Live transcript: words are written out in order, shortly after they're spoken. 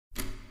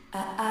Speak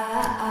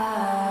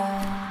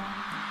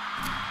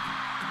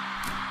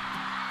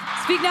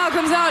Now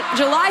comes out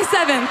July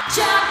 7th.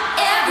 Drop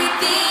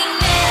everything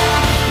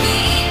now.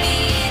 Meet me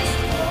in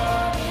the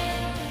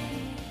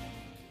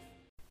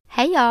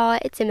Hey y'all,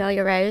 it's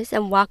Amelia Rose,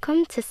 and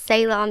welcome to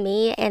Sail On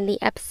Me and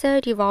the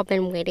episode you've all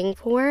been waiting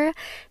for,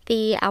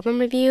 the album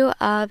review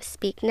of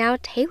Speak Now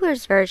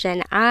Taylor's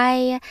version.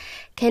 I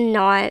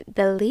cannot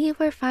believe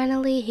we're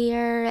finally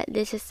here.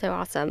 This is so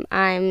awesome.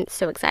 I'm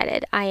so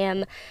excited. I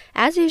am,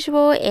 as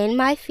usual, in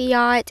my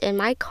Fiat, in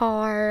my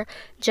car,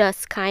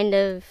 just kind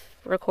of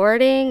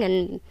recording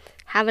and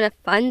having a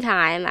fun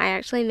time. I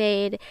actually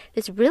made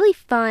this really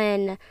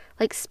fun,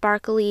 like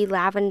sparkly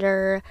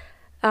lavender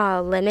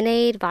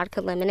lemonade, vodka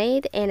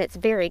lemonade, and it's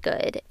very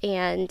good,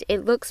 and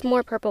it looks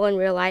more purple in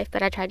real life,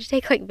 but I tried to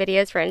take like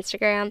videos for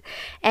Instagram,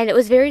 and it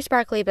was very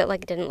sparkly, but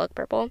like didn't look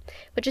purple,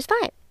 which is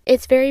fine.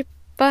 It's very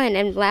fun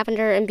and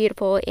lavender and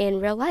beautiful in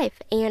real life,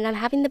 and I'm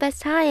having the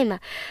best time.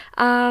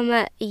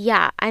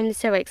 Yeah, I'm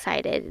so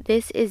excited.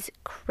 This is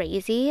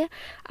crazy.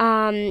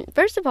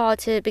 First of all,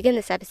 to begin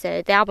this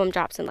episode, the album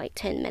drops in like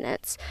 10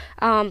 minutes,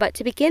 but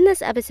to begin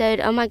this episode,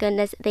 oh my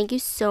goodness, thank you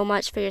so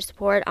much for your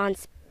support on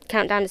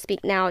Countdown to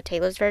Speak Now,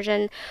 Taylor's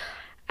version.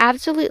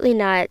 Absolutely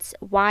nuts,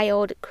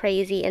 wild,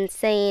 crazy,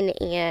 insane,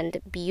 and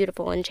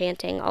beautiful,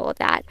 enchanting, all of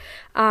that.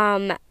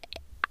 I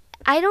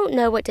don't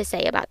know what to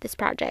say about this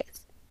project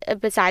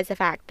besides the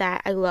fact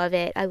that I love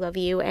it, I love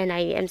you, and I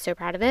am so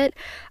proud of it.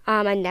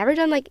 I've never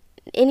done like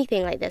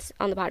anything like this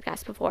on the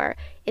podcast before.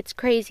 It's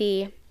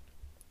crazy.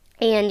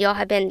 And y'all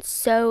have been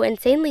so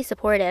insanely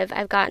supportive.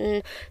 I've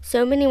gotten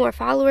so many more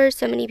followers,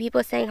 so many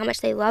people saying how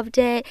much they loved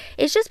it.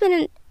 It's just been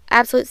an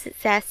absolute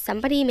success.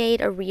 Somebody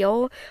made a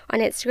reel on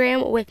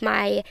Instagram with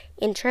my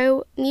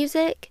intro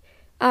music,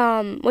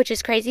 which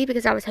is crazy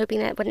because I was hoping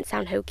that it wouldn't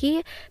sound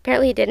hokey.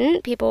 Apparently it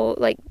didn't. People,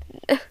 like,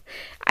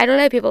 I don't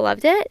know, people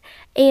loved it.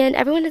 And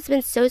everyone has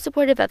been so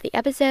supportive of the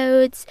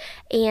episodes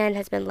and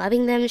has been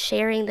loving them,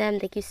 sharing them.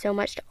 Thank you so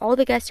much to all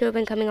the guests who have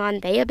been coming on.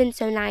 They have been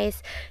so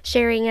nice,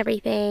 sharing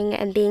everything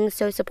and being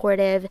so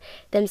supportive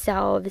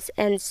themselves.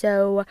 And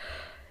so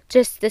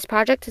just this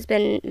project has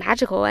been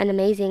magical and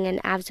amazing and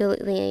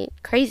absolutely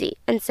crazy.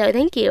 And so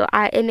thank you.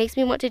 It makes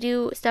me want to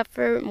do stuff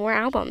for more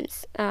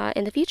albums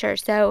in the future.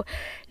 So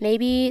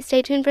maybe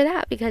stay tuned for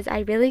that because I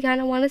really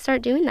kind of want to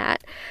start doing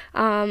that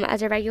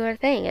as a regular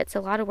thing. It's a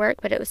lot of work,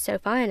 but it was so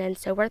fun and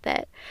so worth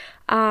it.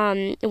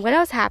 What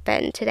else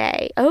happened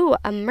today? Oh,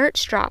 a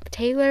merch drop.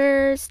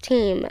 Taylor's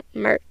team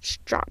merch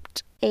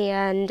dropped.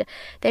 And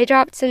they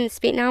dropped some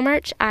Speak Now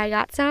merch. I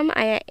got some.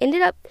 I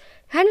ended up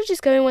kind of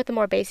just going with the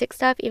more basic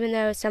stuff, even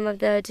though some of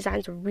the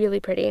designs were really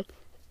pretty.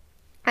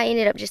 I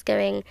ended up just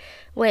going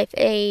with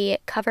a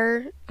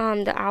cover,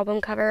 the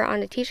album cover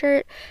on a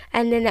t-shirt,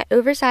 and then that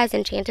oversized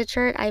Enchanted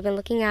shirt I've been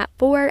looking at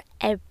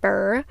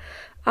forever.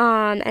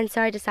 And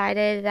so I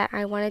decided that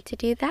I wanted to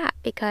do that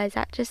because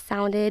that just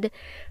sounded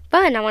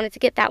fun. I wanted to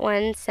get that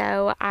one,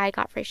 so I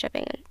got free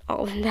shipping and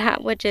all of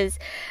that, which is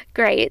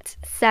great.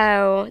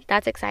 So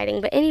that's exciting.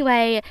 But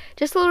anyway,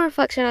 just a little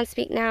reflection on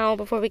Speak Now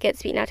before we get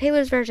Speak Now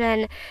Taylor's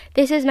version.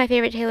 This is my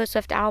favorite Taylor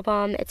Swift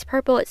album. It's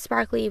purple, it's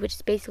sparkly, which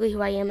is basically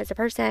who I am as a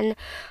person.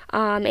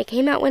 It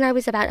came out when I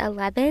was about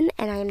 11,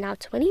 and I am now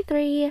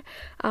 23.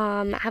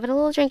 Having a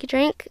little drinky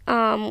drink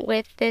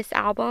with this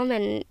album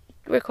and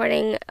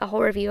recording a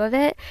whole review of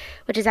it,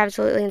 which is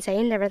absolutely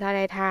insane. Never thought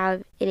I'd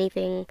have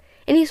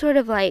any sort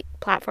of like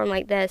platform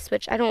like this,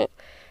 which I'm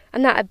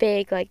not a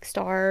big like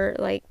star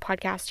like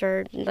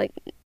podcaster, like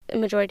the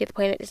majority of the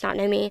planet does not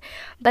know me,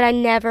 but I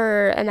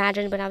never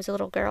imagined when I was a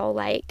little girl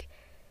like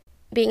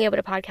being able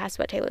to podcast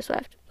about Taylor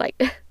Swift,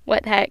 like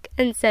what the heck.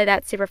 And so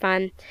that's super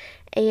fun,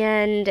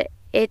 and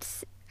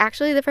it's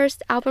actually the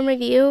first album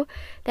review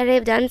that I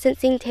have done since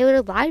seeing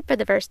Taylor live for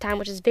the first time,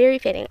 which is very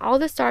fitting. All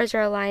the stars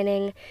are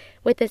aligning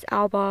with this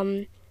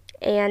album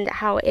and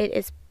how it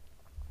is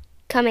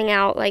coming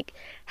out, like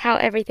how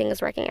everything is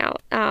working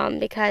out,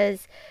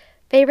 because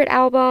favorite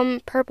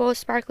album, purple,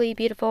 sparkly,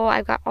 beautiful.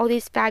 I've got all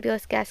these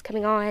fabulous guests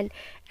coming on,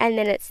 and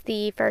then it's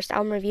the first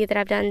album review that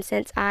I've done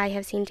since I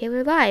have seen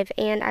Taylor live,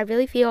 and I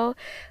really feel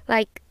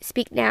like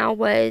Speak Now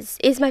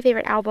is my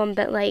favorite album,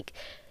 but like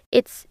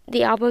it's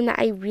the album that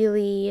I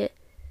really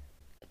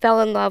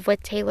fell in love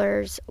with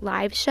Taylor's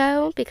live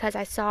show because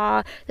I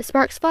saw the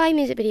Sparks Fly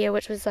music video,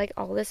 which was like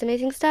all this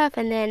amazing stuff,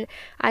 and then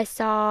I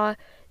saw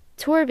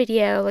tour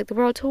video, like the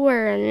world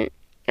tour, and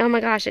oh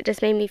my gosh, it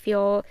just made me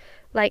feel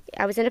like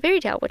I was in a fairy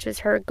tale, which was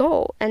her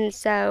goal. And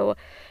so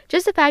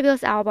just a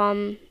fabulous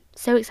album.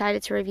 So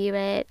excited to review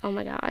it. Oh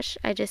my gosh,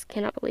 I just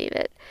cannot believe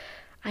it.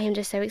 I am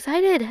just so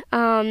excited.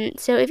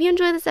 So if you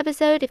enjoyed this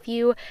episode, if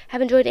you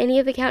have enjoyed any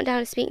of the Countdown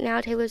to Speak Now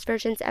Taylor's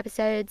Versions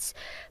episodes,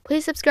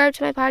 please subscribe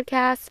to my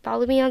podcast,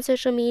 follow me on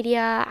social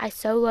media. I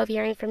so love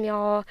hearing from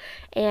y'all,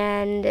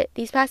 and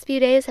these past few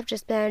days have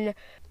just been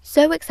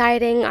So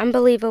exciting,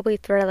 unbelievably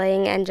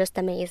thrilling, and just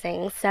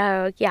amazing.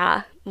 So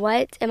yeah,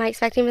 what am I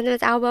expecting from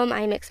this album?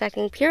 I'm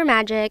expecting pure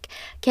magic.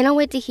 Cannot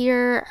wait to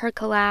hear her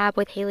collab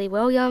with Hayley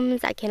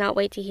Williams. I cannot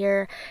wait to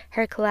hear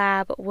her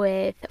collab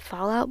with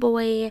Fall Out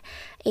Boy.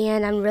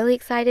 And I'm really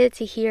excited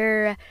to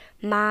hear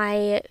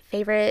my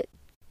favorite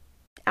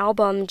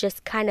album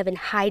just kind of in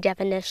high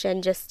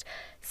definition, just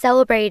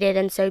celebrated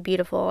and so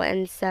beautiful.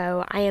 And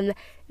so I am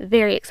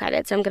very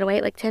excited. So I'm going to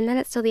wait like 10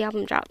 minutes till the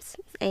album drops,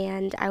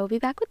 and I will be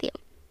back with you.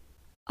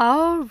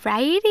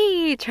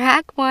 Alrighty,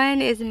 track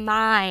 1 is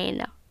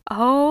Mine.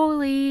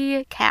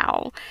 Holy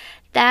cow.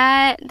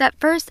 That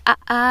first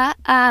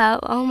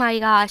oh my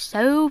gosh,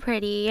 so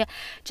pretty.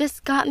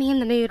 Just got me in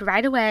the mood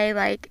right away.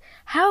 Like,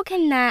 how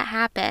can that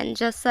happen?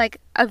 Just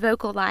like a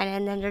vocal line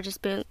and then you're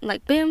just boom,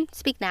 like boom,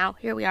 speak now.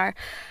 Here we are.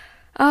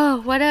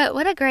 Oh, what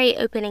a great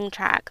opening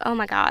track. Oh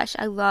my gosh,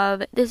 I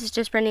love this. Is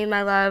just renewed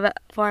my love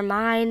for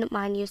Mine.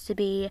 Mine used to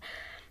be,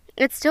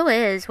 it still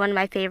is, one of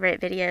my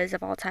favorite videos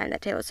of all time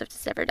that Taylor Swift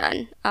has ever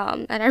done.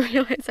 And I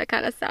realized I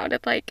kind of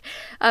sounded like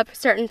a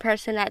certain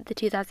person at the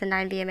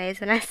 2009 VMAs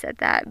when I said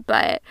that.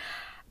 But,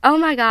 oh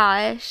my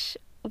gosh,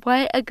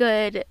 what a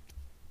good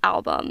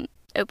album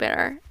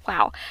opener.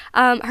 Wow.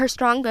 Her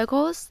strong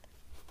vocals,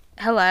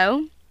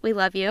 hello, we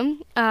love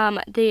you.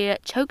 The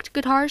choked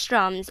guitar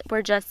strums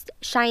were just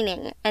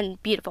shining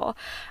and beautiful.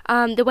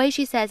 The way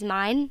she says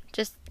mine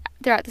just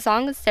throughout the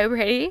song is so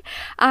pretty.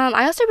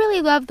 I also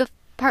really love the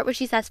part where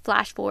she says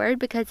flash forward,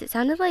 because it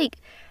sounded like,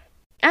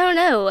 I don't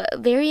know,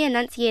 very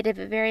enunciated,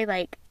 but very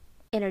like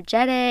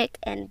energetic,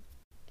 and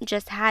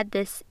just had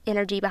this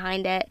energy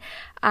behind it.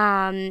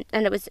 And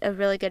it was a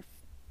really good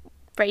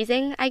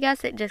phrasing, I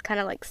guess. It just kind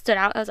of like stood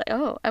out. I was like,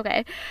 oh,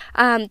 okay.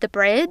 The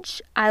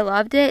bridge, I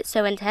loved it.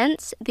 So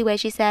intense. The way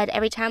she said,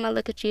 every time I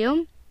look at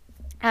you.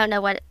 I don't know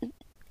what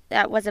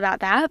that was about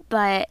that,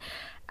 but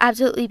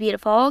absolutely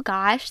beautiful.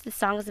 Gosh, the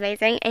song is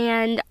amazing.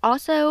 And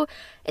also,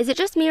 is it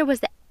just me, or was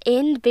the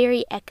end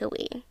very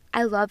echoey?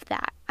 I love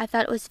that. I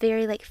thought it was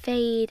very like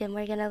fade, and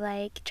we're gonna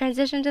like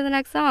transition to the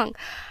next song.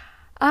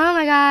 Oh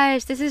my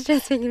gosh, this is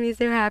just making me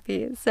so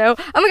happy. So,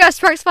 oh my gosh,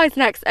 Sparks Fly's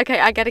next. Okay,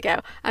 I gotta go.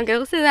 I'm gonna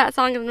listen to that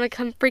song and I'm gonna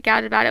come freak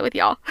out about it with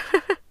y'all.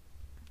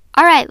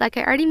 Alright, like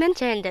I already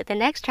mentioned, the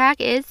next track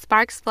is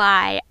Sparks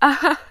Fly.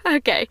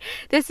 Okay,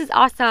 this is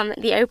awesome.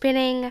 The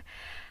opening,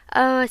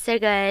 oh, so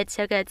good,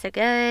 so good, so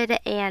good.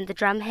 And the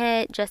drum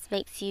hit just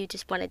makes you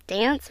just want to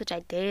dance, which I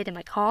did in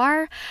my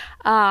car.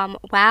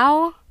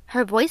 Wow.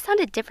 Her voice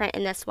sounded different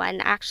in this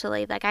one,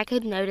 actually. Like, I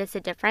could notice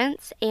a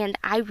difference, and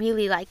I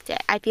really liked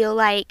it. I feel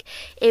like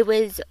it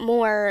was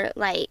more,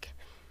 like,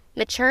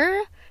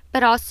 mature,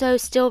 but also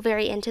still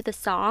very into the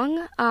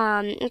song.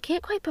 I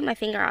can't quite put my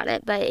finger on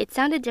it, but it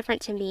sounded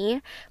different to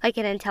me, like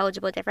an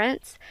intelligible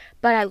difference,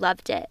 but I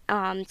loved it.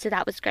 So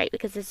that was great,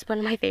 because this is one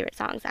of my favorite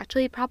songs.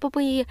 Actually,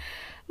 probably,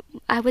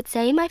 I would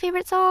say my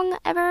favorite song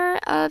ever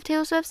of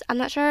Taylor Swift's. I'm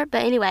not sure,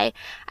 but anyway,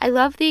 I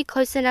love the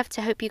close enough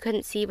to hope you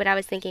couldn't see what I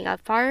was thinking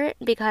of part,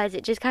 because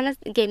it just kind of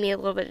gave me a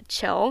little bit of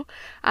chill.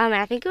 And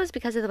I think it was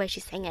because of the way she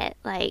sang it.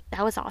 Like,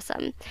 that was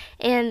awesome.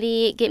 And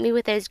the get me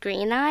with those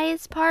green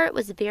eyes part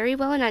was very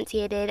well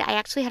enunciated. I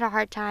actually had a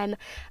hard time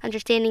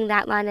understanding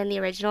that line in the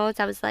original,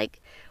 so I was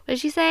like, what is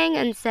she saying?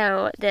 And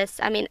so this,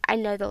 I mean, I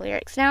know the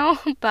lyrics now,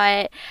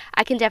 but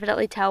I can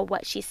definitely tell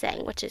what she's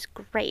saying, which is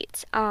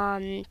great.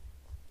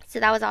 So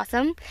that was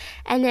awesome.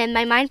 And then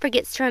My Mind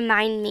Forgets to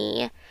Remind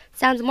Me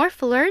sounds more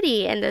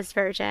flirty in this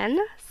version.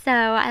 So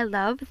I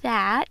love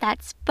that.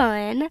 That's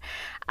fun.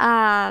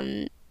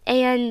 And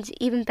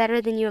even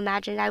better than you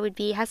imagined I would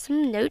be, has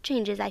some note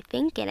changes, I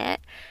think, in it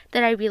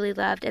that I really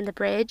loved. And the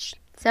bridge,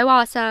 so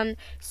awesome.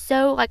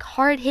 So, like,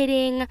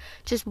 hard-hitting,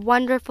 just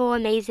wonderful,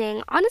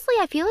 amazing. Honestly,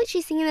 I feel like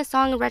she's singing this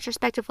song in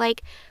retrospect of,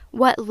 like,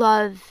 what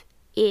love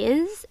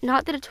is.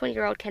 Not that a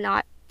 20-year-old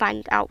cannot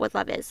find out what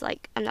love is.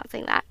 Like, I'm not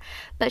saying that.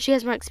 But she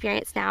has more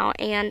experience now,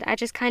 and I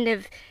just kind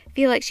of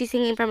feel like she's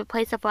singing from a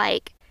place of,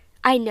 like,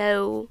 I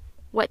know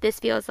what this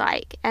feels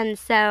like. And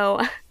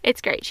so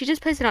it's great. She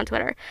just posted on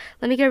Twitter.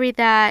 Let me go read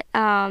that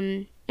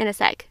in a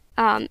sec.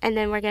 And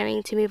then we're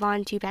going to move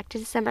on to Back to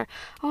December.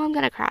 Oh, I'm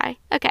gonna cry.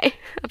 Okay,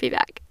 I'll be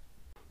back.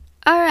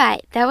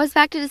 Alright, that was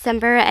Back to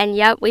December, and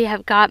yep, we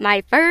have got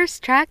my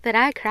first track that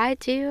I cried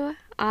to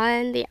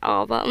on the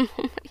album.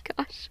 Oh my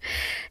gosh.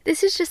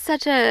 This is just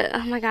such a,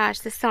 oh my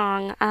gosh, this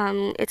song,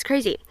 it's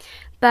crazy.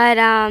 But,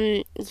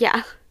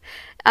 yeah.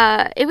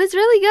 It was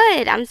really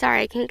good. I'm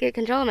sorry, I can't get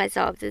control of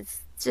myself.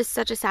 It's just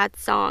such a sad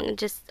song,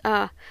 just,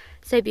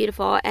 so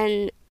beautiful,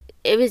 and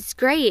it was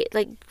great,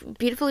 like,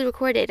 beautifully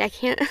recorded. I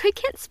can't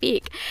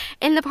speak.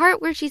 And the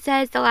part where she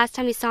says, the last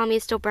time you saw me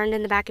is still burned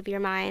in the back of your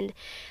mind,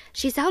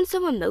 she sounds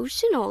so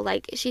emotional.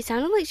 Like, she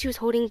sounded like she was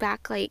holding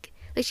back, like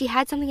she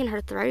had something in her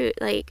throat,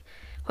 like,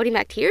 holding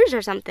back tears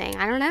or something.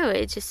 I don't know.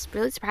 It just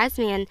really surprised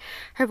me. And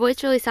her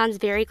voice really sounds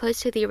very close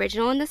to the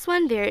original in this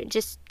one. Very,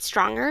 just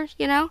stronger,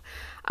 you know?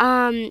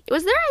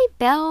 Was there a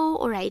bell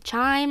or a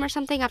chime or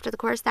something after the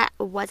chorus that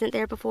wasn't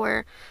there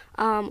before?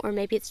 Or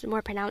maybe it's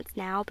more pronounced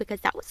now, because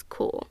that was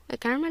cool.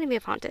 It kind of reminded me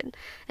of Haunted.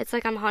 It's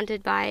like I'm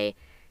haunted by,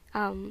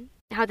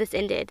 how this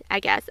ended, I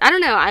guess. I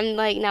don't know. I'm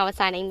like now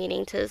assigning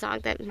meaning to the song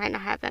that might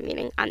not have that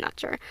meaning. I'm not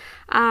sure.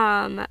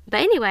 But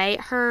anyway,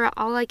 her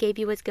All I Gave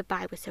You Was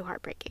Goodbye was so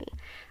heartbreaking.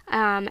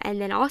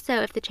 And then also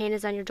If the Chain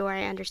Is on Your Door,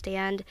 I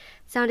Understand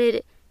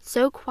sounded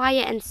so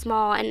quiet and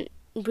small and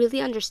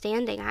really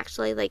understanding,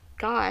 actually. Like,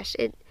 gosh,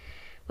 it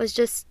was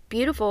just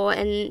beautiful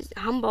and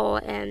humble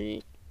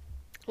and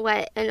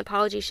what an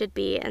apology should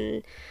be.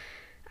 And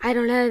I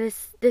don't know,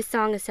 this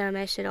song is so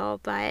emotional,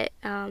 but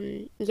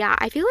yeah,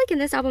 I feel like in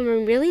this album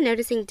I'm really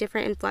noticing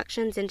different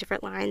inflections and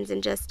different lines,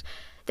 and just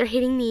they're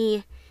hitting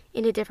me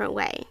in a different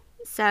way.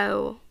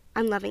 So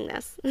I'm loving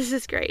this. This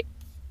is great.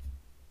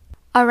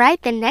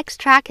 Alright, the next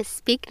track is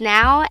Speak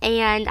Now,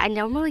 and I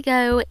normally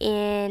go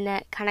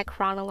in kind of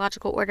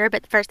chronological order,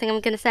 but the first thing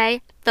I'm going to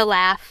say, the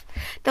laugh.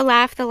 The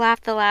laugh.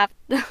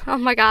 Oh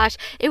my gosh,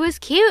 it was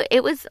cute.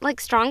 It was like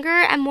stronger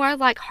and more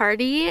like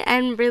hearty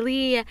and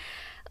really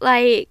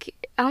like,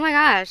 oh my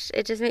gosh,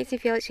 it just makes me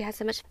feel like she has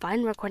so much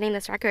fun recording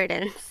this record,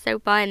 and it's so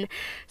fun.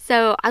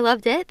 So I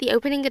loved it. The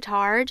opening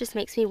guitar just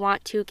makes me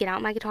want to get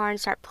out my guitar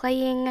and start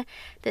playing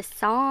this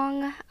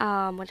song,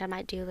 which I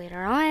might do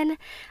later on.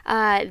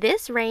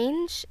 This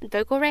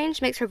vocal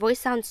range, makes her voice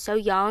sound so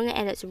young,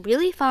 and it's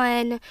really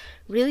fun,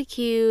 really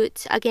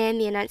cute. Again,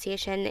 the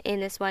enunciation in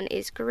this one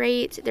is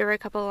great. There were a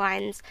couple of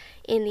lines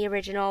in the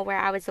original where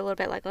I was a little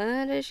bit like, what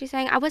is she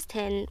saying? I was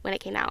 10 when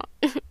it came out.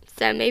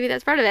 So maybe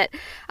that's part of it,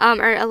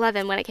 or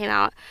 11 when it came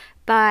out,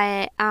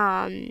 but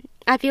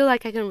I feel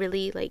like I can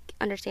really like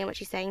understand what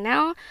she's saying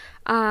now,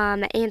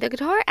 and the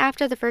guitar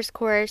after the first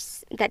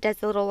chorus that does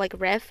the little like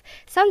riff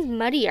sounds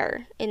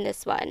muddier in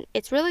this one.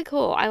 It's really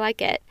cool. I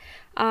like it.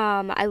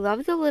 I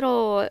love the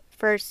little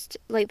first,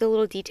 like the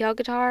little detail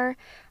guitar,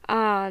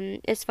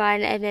 is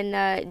fun, and then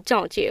the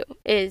Don't You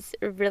is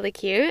really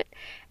cute,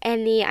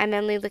 and the I'm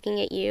Only Looking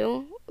at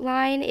You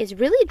line is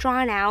really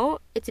drawn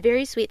out. It's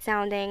very sweet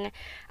sounding.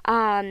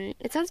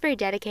 It sounds very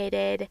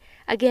dedicated.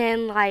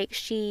 Again, like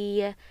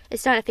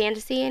it's not a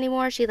fantasy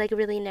anymore. She like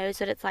really knows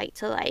what it's like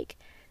to like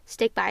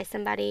stick by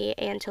somebody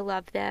and to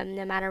love them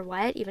no matter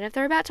what, even if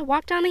they're about to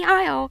walk down the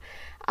aisle.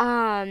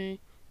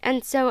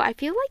 And so I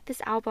feel like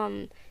this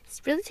album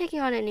is really taking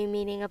on a new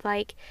meaning of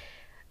like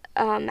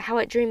how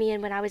it drew me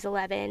in when I was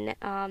 11.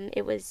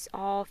 It was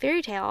all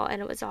fairy tale,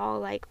 and it was all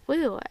like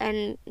woo.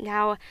 And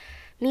now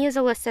me as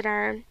a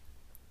listener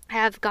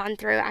have gone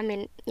through, I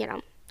mean, you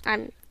know,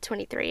 I'm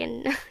 23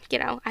 and, you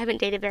know, I haven't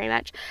dated very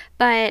much,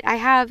 but I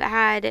have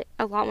had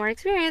a lot more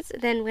experience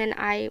than when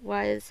I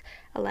was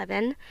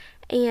 11.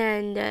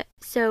 And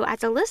so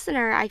as a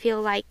listener, I feel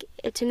like,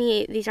 to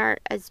me, these aren't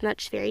as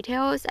much fairy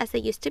tales as they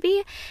used to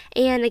be.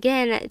 And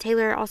again,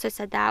 Taylor also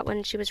said that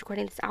when she was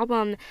recording this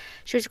album,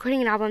 she was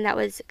recording an album that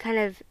was kind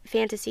of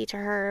fantasy to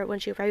her when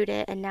she wrote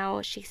it. And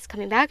now she's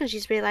coming back and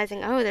she's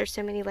realizing, oh, there's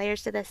so many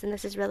layers to this. And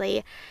this is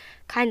really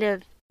kind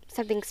of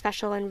something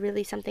special and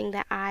really something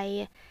that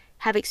I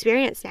have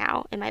experienced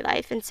now in my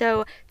life. And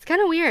so it's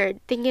kind of weird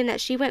thinking that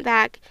she went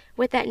back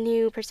with that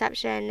new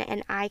perception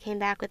and I came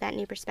back with that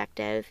new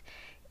perspective.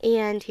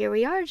 And here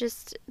we are,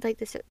 just like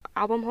this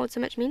album holds so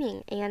much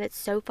meaning, and it's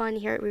so fun to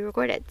hear it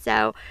re-recorded.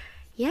 So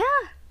yeah.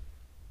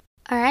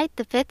 Alright,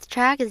 the fifth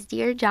track is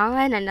Dear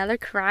John, another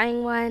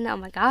crying one. Oh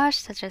my gosh,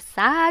 such a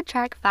sad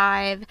track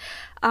 5.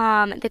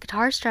 The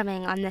guitar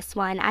strumming on this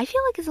one, I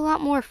feel like is a lot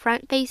more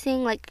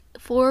front-facing, like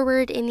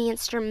forward in the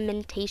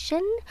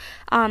instrumentation.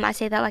 I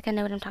say that like I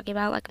know what I'm talking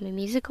about, like I'm a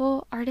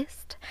musical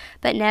artist.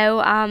 But no,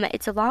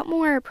 it's a lot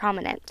more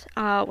prominent,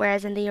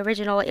 whereas in the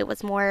original it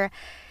was more,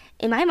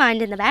 in my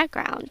mind, in the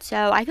background.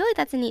 So I feel like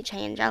that's a neat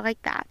change. I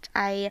like that.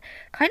 I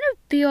kind of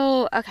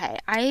feel, okay,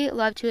 I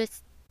love to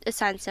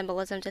assign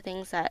symbolism to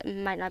things that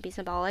might not be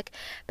symbolic,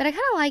 but I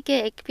kind of like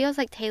it. It feels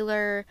like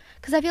Taylor,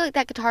 because I feel like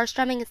that guitar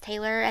strumming is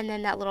Taylor, and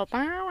then that little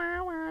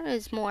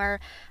is more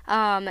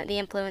the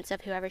influence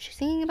of whoever she's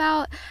singing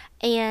about.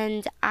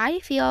 And I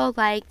feel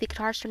like the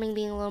guitar strumming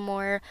being a little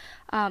more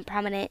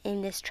prominent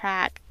in this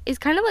track is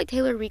kind of like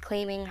Taylor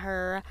reclaiming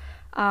her,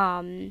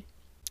 I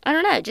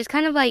don't know, just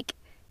kind of like,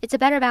 it's a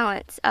better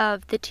balance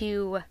of the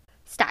two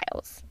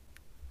styles.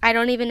 I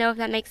don't even know if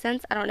that makes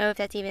sense. I don't know if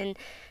that's even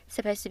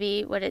supposed to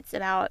be what it's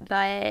about,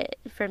 but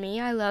for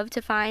me, I love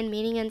to find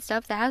meaning in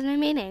stuff that has no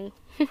meaning.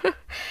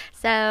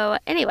 So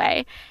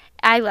anyway,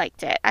 I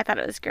liked it. I thought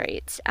it was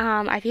great.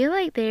 I feel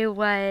like there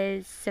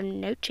was some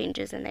note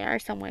changes in there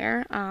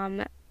somewhere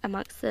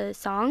amongst the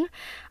song.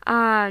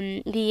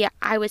 The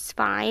I Was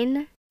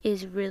Fine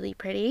is really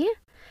pretty.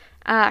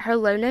 Her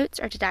low notes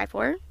are to die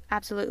for.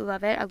 Absolutely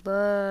love it. I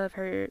love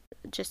her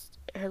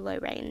low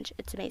range.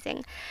 It's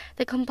amazing.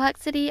 The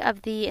complexity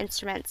of the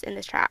instruments in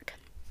this track.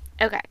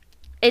 Okay.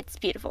 It's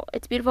beautiful.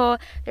 It's beautiful.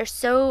 They're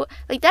so,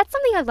 like, that's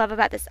something I love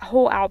about this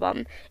whole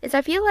album, is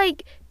I feel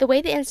like the way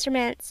the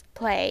instruments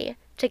play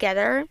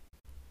together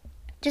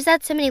just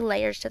adds so many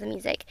layers to the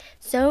music.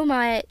 So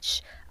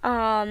much,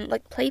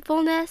 like,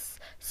 playfulness,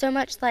 so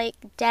much, like,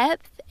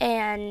 depth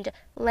and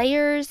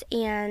layers,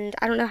 and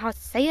I don't know how to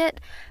say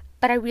it,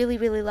 but I really,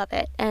 really love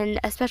it, and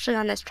especially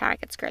on this track,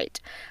 it's great.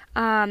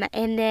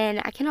 And then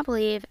I cannot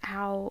believe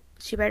how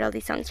she wrote all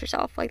these songs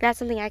herself. Like, that's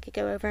something I could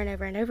go over and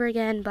over and over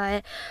again,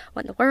 but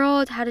what in the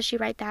world? How does she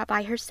write that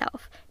by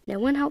herself? No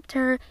one helped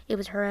her. It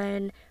was her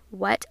own,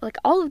 like,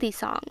 all of these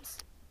songs.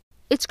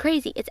 It's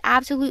crazy. It's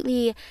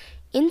absolutely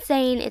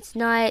insane. It's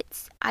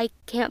nuts. I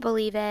can't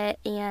believe it,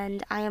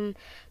 and I am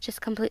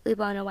just completely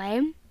blown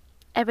away.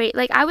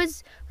 I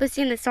was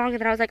listening to the song, and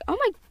then I was like, oh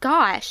my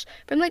gosh,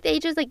 from, like, the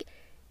ages, like,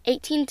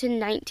 18 to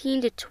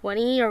 19 to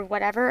 20 or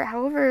whatever,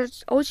 however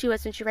old she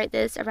was when she wrote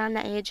this, around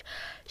that age,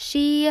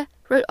 she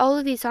wrote all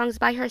of these songs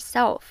by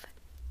herself.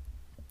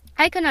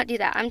 I could not do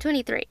that. I'm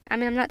 23. I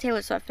mean, I'm not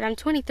Taylor Swift, but I'm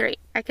 23.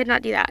 I could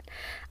not do that.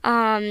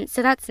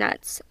 So that's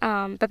nuts.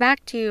 But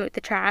back to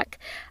the track.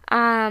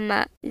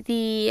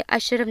 The I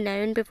Should Have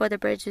Known before the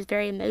bridge was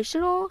very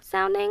emotional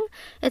sounding.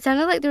 It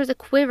sounded like there was a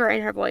quiver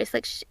in her voice.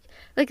 Like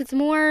it's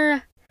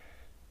more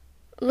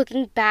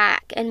looking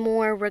back and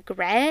more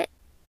regret.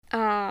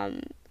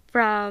 From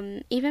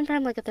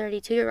like a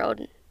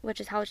 32-year-old,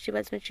 which is how she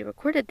was when she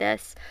recorded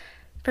this.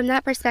 From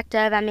that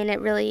perspective, I mean, it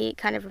really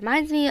kind of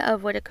reminds me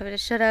of what it could have,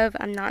 should have.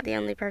 I'm not the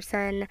only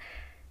person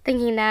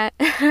thinking that.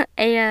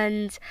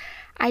 And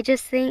I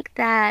just think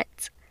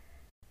that,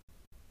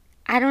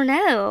 I don't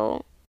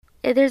know,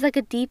 there's like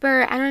a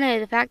deeper, I don't know,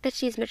 the fact that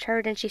she's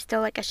matured and she's still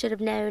like, I should have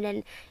known,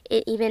 and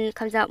it even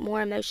comes out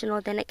more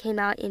emotional than it came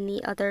out in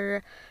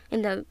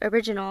the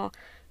original,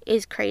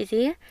 is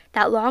crazy.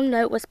 That long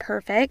note was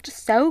perfect,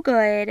 so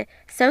good,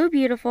 so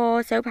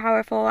beautiful, so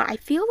powerful. I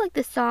feel like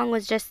this song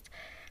was just,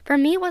 for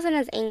me, it wasn't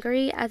as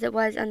angry as it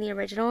was on the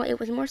original. It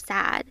was more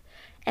sad,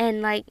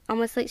 and like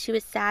almost like she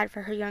was sad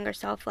for her younger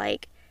self,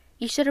 like,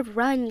 you should have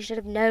run, you should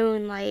have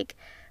known, like,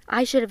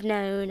 I should have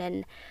known,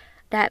 and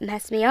that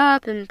messed me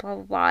up, and blah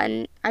blah blah.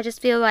 And I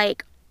just feel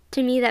like,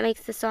 to me, that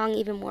makes the song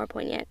even more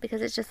poignant,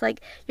 because it's just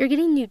like you're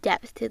getting new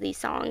depth to these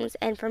songs.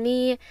 And for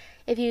me,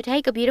 if you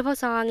take a beautiful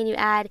song and you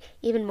add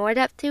even more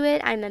depth to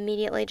it, I'm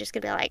immediately just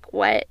gonna be like,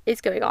 what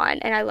is going on?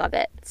 And I love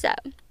it. So,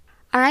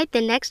 alright,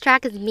 the next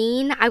track is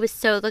Mean. I was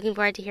so looking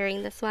forward to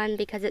hearing this one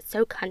because it's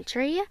so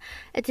country.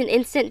 It's an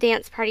instant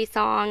dance party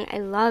song. I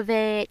love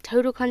it.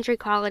 Total country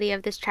quality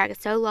of this track is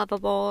so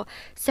lovable,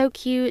 so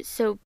cute,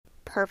 so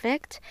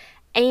perfect,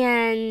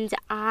 and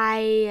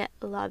I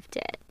loved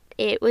it.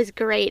 It was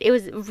great. It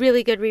was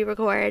really good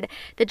re-record.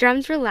 The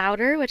drums were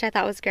louder, which I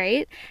thought was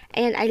great.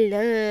 And I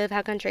love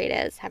how country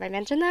it is. Have I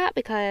mentioned that?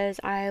 Because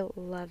I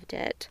loved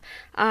it.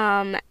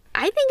 I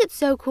think it's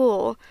so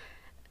cool.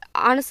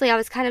 Honestly, I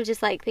was kind of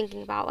just like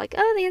thinking about like,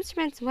 oh, the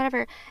instruments and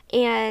whatever.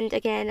 And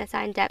again,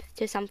 assign depth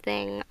to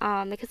something.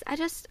 Because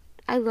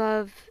I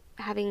love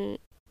having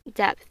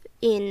depth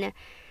in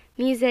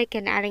music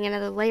and adding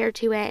another layer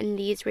to it, and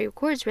these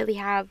re-records really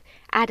have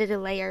added a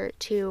layer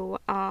to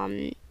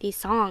these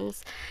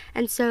songs.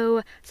 And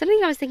so something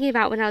I was thinking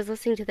about when I was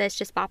listening to this,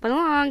 just bopping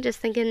along, just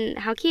thinking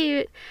how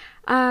cute,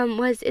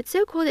 was it's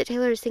so cool that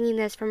Taylor is singing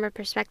this from a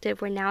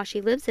perspective where now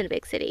she lives in a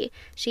big city.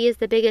 She is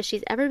the biggest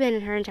she's ever been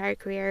in her entire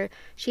career.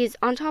 She's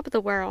on top of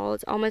the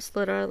world, almost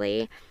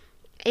literally,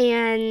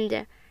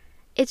 and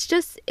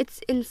it's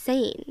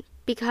insane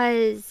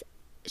because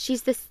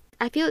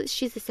I feel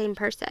she's the same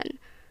person.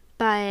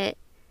 But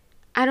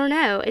I don't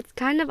know. It's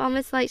kind of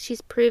almost like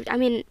she's proved. I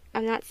mean,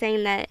 I'm not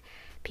saying that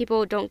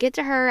people don't get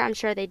to her. I'm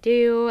sure they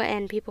do.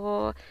 And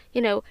people,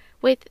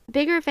 with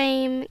bigger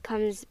fame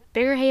comes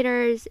bigger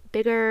haters,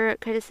 bigger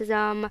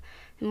criticism,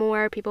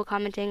 more people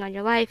commenting on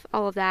your life,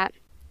 all of that.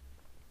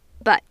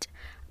 But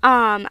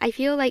I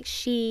feel like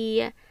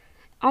she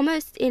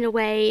almost, in a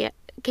way,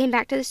 came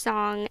back to the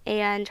song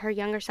and her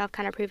younger self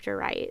kind of proved her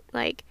right.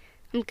 Like,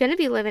 I'm going to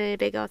be living in a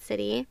big old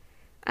city.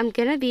 I'm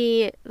going to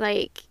be,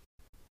 like,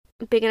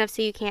 big enough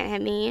so you can't hit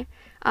me,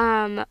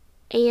 and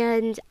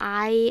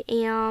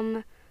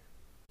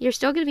you're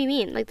still gonna be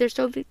mean, like there's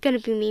still gonna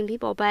be mean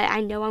people, but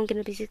I know I'm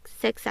gonna be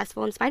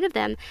successful in spite of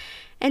them,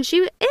 and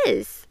she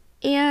is,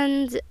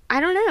 and I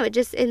don't know,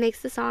 it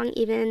makes the song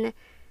even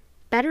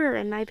better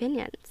in my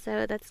opinion,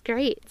 so that's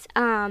great.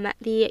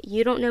 The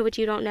You Don't Know What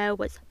You Don't Know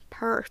was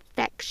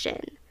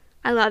perfection.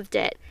 I loved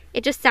it.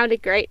 It just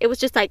sounded great. It was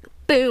just like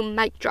boom,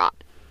 mic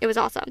drop. It was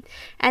awesome.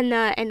 And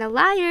the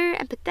liar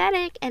and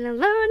pathetic and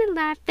alone in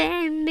life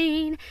and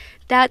mean.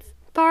 That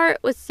part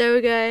was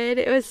so good.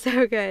 It was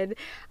so good.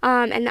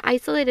 And the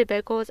isolated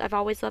vocals, I've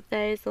always loved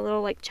those. The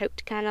little like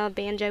choked kind of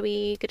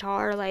banjo-y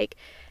guitar, like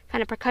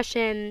kind of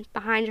percussion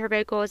behind her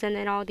vocals, and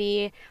then all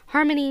the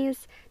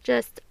harmonies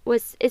is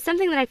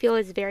something that I feel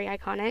is very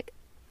iconic.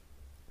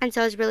 And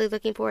so I was really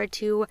looking forward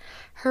to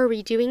her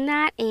redoing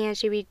that, and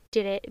she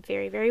redid it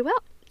very, very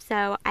well.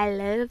 So I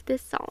love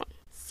this song.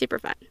 Super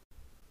fun.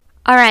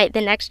 Alright, the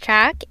next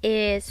track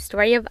is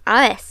Story of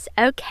Us.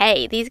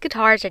 Okay, these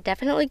guitars are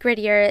definitely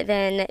grittier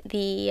than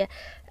the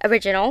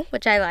original,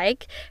 which I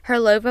like. Her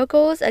low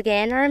vocals,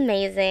 again, are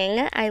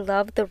amazing. I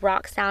love the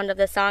rock sound of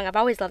the song. I've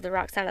always loved the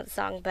rock sound of the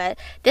song, but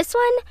this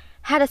one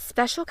had a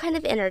special kind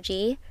of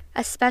energy,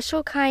 a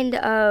special kind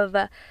of,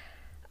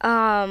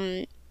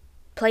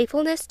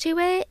 playfulness to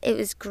it. It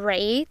was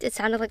great. It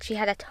sounded like she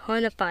had a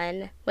ton of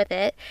fun with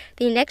it.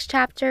 The next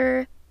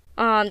chapter,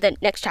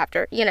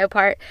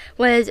 part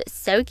was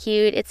so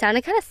cute. It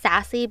sounded kind of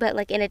sassy, but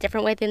like in a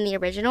different way than the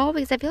original,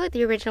 because I feel like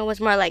the original was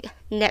more like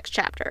next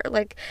chapter,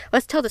 like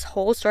let's tell this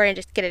whole story and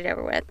just get it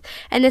over with.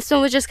 And this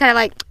one was just kind of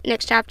like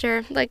next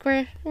chapter, like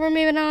we're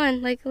moving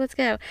on, like let's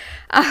go.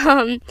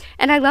 And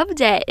I loved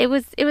it. It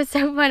was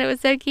so fun. It was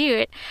so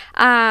cute.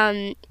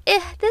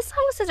 This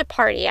song was such a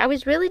party. I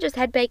was really just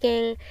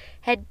headbanging.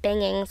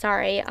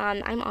 Sorry.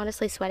 I'm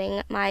honestly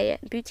sweating my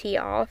booty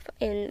off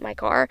in my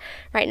car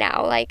right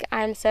now. Like,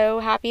 I'm so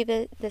happy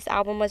that this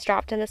album was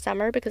dropped in the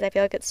summer because I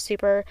feel like it's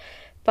super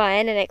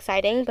fun and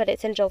exciting, but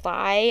it's in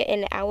July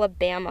in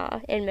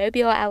Alabama, in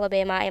Mobile,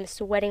 Alabama. I am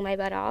sweating my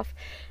butt off,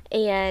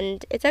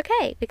 and it's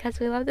okay because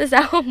we love this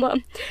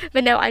album.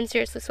 But no, I'm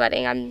seriously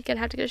sweating. I'm gonna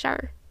have to go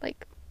shower,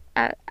 like,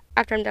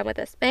 after I'm done with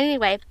this. But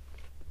anyway,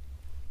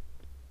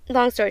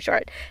 long story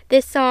short,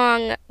 this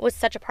song was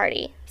such a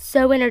party,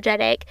 so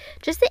energetic.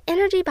 Just the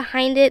energy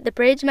behind it. The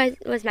bridge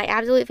was my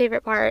absolute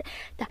favorite part.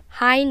 The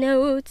high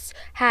notes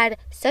had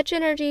such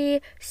energy,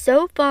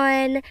 so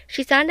fun.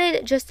 She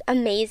sounded just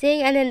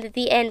amazing, and then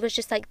the end was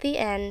just like the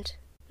end.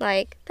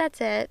 Like,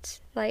 that's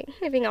it. Like,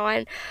 moving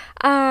on.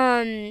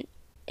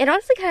 It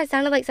honestly kind of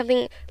sounded like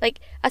something, like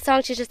a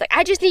song she's just like,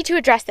 I just need to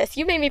address this.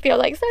 You made me feel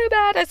like so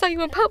bad. I saw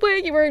you in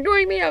public. You were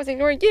ignoring me. I was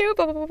ignoring you.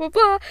 Blah, blah, blah, blah,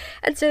 blah.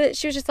 And so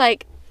she was just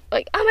like,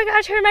 oh my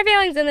gosh, hurt my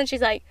feelings. And then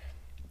she's like,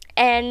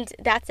 and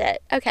that's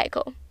it. Okay,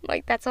 cool.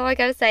 Like, that's all I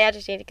gotta say. I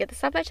just need to get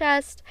this off my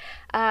chest.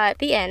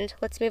 The end.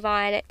 Let's move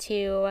on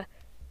to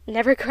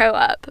Never Grow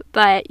Up.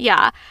 But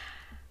yeah,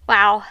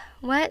 wow,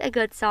 what a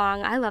good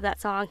song. I love that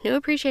song. No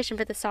appreciation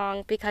for the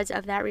song because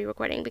of that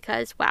re-recording,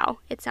 because wow,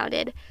 it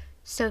sounded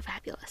so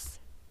fabulous.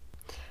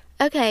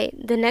 Okay,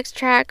 the next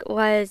track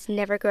was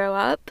Never Grow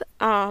Up,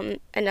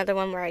 another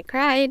one where I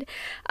cried.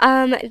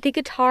 The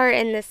guitar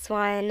in this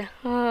one,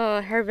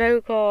 oh, her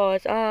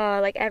vocals, oh,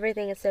 like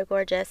everything is so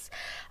gorgeous.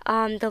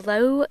 The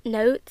low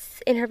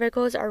notes in her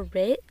vocals are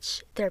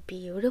rich, they're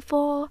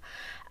beautiful,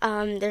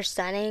 they're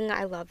stunning,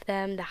 I love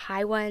them. The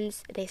high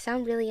ones, they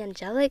sound really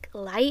angelic,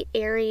 light,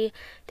 airy,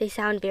 they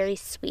sound very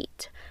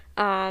sweet.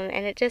 And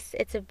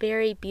it's a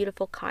very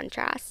beautiful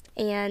contrast.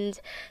 And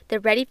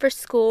the Ready for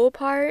School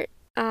part,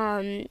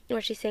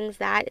 where she sings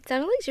that, it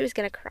sounded like she was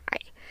gonna cry.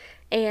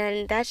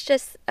 And that's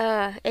just,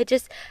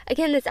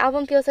 again, this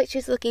album feels like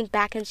she's looking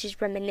back and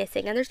she's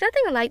reminiscing. And there's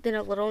nothing I like than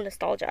a little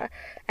nostalgia.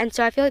 And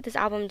so I feel like this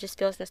album just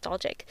feels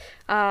nostalgic.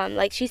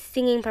 Like she's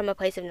singing from a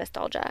place of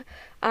nostalgia.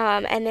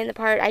 And then the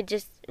part I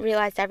just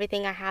realized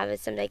everything I have is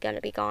someday gonna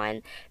be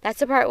gone. That's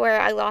the part where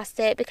I lost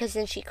it, because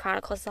then she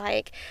chronicles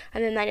like,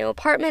 I'm in my new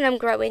apartment, I'm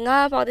growing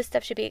up, all this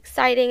stuff should be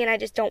exciting, and I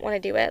just don't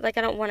want to do it. Like,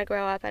 I don't want to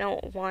grow up, I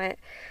don't want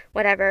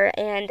whatever.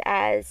 And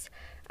as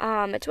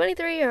a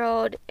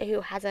 23-year-old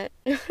who hasn't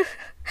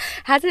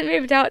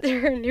moved out to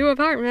her new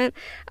apartment,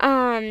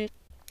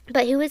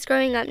 but who is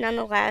growing up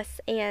nonetheless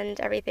and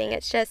everything,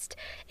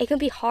 it can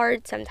be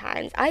hard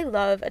sometimes. I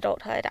love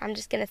adulthood. I'm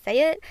just going to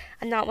say it.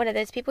 I'm not one of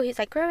those people who's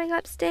like, growing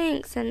up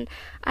stinks and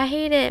I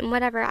hate it and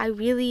whatever. I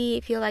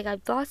really feel like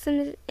I've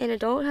blossomed in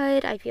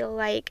adulthood. I feel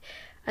like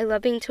I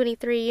love being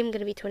 23. I'm going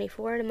to be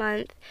 24 in a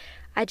month.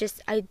 I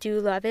do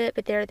love it,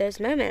 but there are those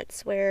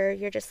moments where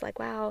you're just like,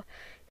 wow,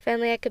 if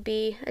only I could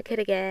be a kid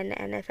again,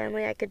 and if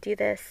only I could do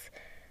this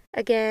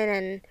again,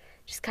 and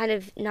just kind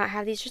of not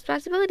have these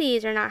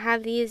responsibilities, or not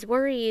have these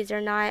worries, or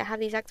not have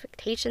these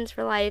expectations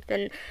for life,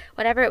 and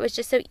whatever. It was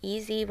just so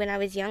easy when I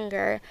was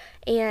younger,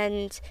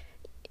 and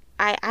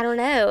I don't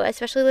know,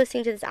 especially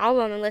listening to this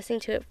album and listening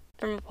to it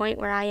from a point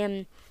where I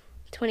am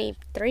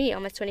 23,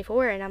 almost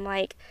 24, and I'm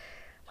like,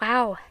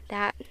 wow,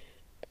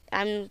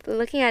 I'm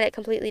looking at it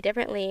completely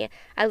differently.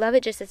 I love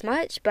it just as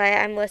much, but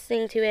I'm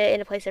listening to it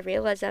in a place of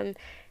realism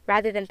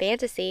rather than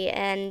fantasy,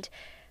 and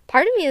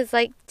part of me is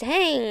like,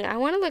 dang, I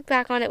want to look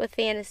back on it with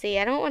fantasy.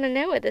 I don't want to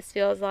know what this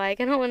feels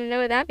like. I don't want to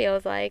know what that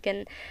feels like,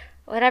 and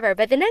whatever.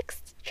 But the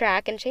next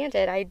track,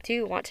 Enchanted, I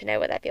do want to know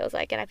what that feels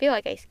like, and I feel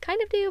like I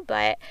kind of do,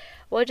 but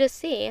we'll just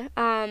see.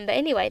 But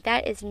anyway,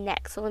 that is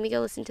next, so let me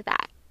go listen to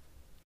that.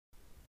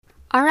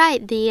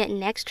 Alright, the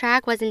next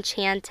track was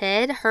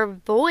Enchanted. Her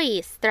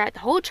voice throughout the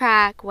whole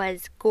track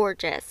was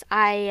gorgeous.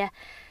 I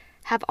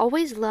have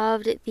always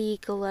loved the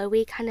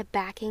glowy kind of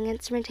backing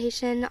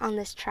instrumentation on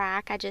this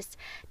track.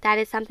 That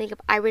is something, if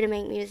I were to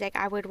make music,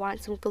 I would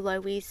want some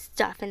glowy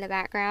stuff in the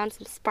background,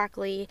 some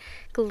sparkly,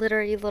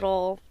 glittery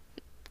little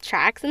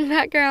tracks in the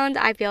background.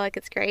 I feel like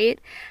it's great.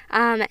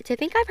 To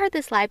think I've heard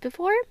this live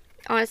before,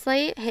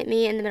 honestly, hit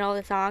me in the middle of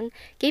the song,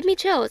 gave me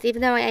chills,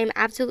 even though I am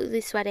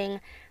absolutely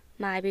sweating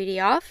my booty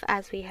off,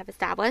 as we have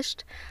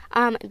established.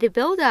 The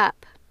build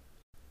up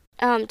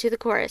to the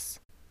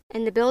chorus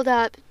and the build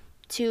up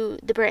to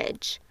the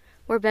bridge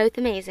were both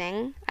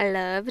amazing. I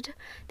loved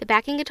the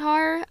backing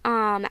guitar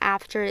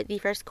after the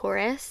first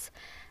chorus,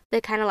 the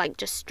kind of like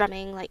just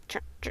strumming, like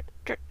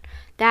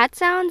that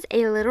sounds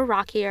a little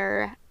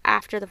rockier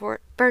after the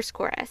first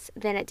chorus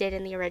than it did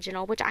in the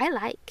original, which I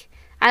like.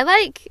 I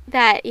like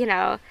that,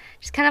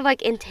 just kind of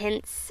like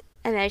intense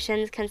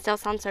emotions can still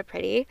sound so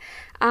pretty.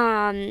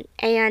 And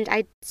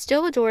I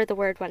still adore the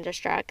word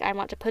Wonderstruck. I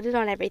want to put it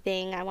on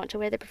everything. I want to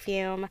wear the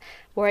perfume.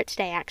 Wore it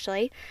today,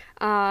 actually.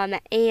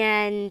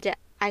 And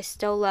I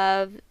still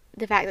love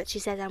the fact that she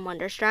says I'm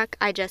Wonderstruck.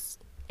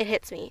 It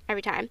hits me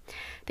every time.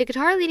 The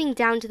guitar leading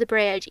down to the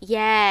bridge,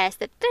 yes,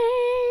 the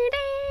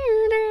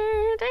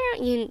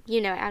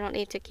you know it. I don't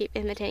need to keep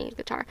imitating the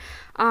guitar.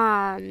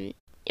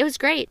 It was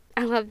great.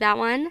 I love that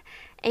one.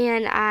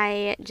 And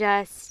I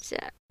just,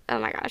 oh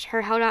my gosh,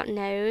 her held out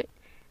note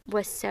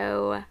was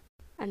so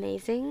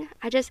amazing.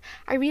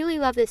 I really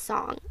love this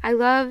song. I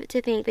love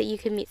to think that you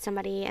can meet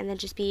somebody and then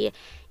just be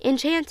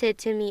enchanted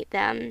to meet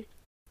them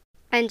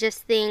and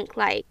just think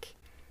like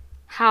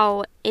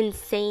how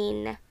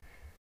insane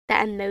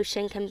that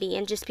emotion can be,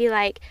 and just be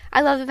like, I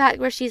love the fact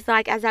where she's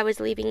like, as I was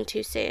leaving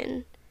too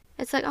soon.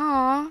 It's like,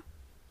 aw,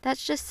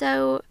 that's just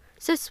so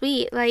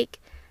sweet. Like,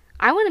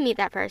 I want to meet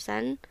that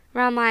person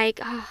where I'm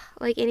like, oh,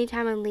 like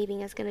anytime I'm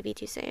leaving is going to be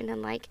too soon.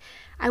 And like,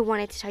 I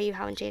wanted to tell you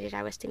how enchanted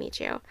I was to meet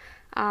you.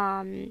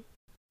 And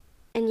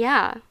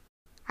yeah,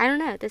 I don't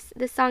know.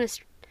 This song has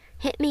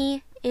hit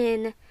me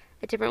in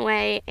a different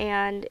way,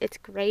 and it's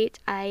great.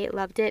 I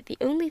loved it. The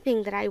only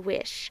thing that I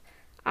wish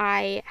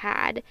I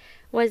had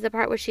was the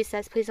part where she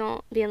says, please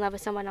don't be in love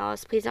with someone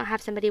else. Please don't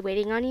have somebody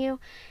waiting on you.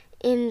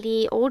 In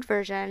the old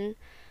version,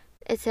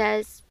 it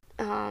says,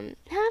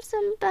 have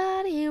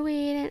somebody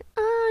waiting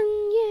on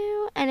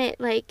you. And it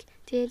like,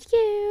 did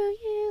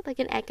you, like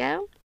an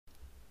echo.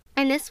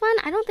 And this one,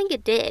 I don't think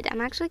it did.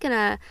 I'm actually going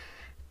to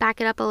back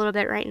it up a little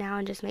bit right now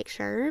and just make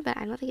sure, but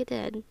I don't think it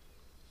did.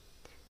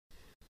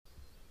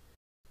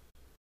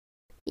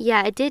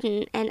 Yeah, it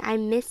didn't, and I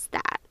missed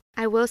that.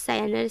 I will say,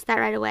 I noticed that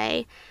right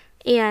away.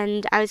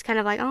 And I was kind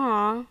of like,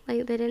 aw,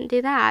 like they didn't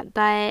do that.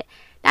 But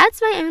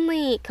that's my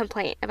only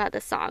complaint about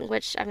this song,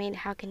 which, I mean,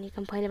 how can you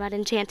complain about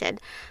Enchanted?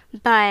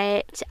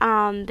 But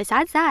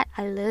besides that,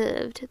 I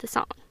loved the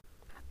song.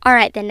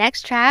 Alright, the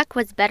next track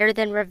was Better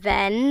Than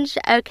Revenge.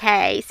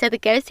 Okay, so the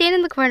Go Stand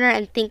in the Corner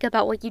and Think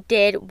About What You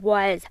Did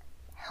was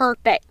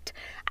perfect.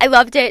 I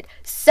loved it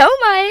so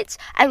much.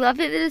 I love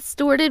that the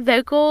distorted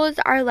vocals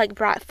are like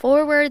brought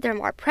forward. They're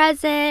more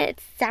present. It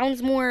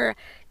sounds more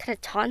kind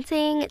of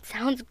taunting. It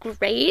sounds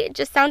great. It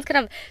just sounds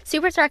kind of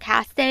super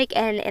sarcastic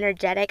and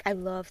energetic. I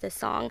love this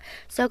song.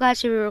 So glad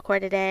she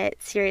re-recorded it.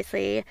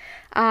 Seriously.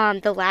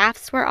 The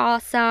laughs were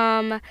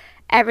awesome.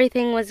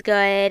 Everything was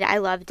good. I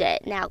loved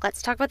it. Now,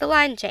 let's talk about the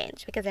line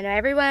change, because I know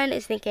everyone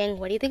is thinking,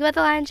 what do you think about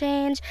the line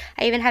change?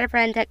 I even had a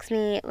friend text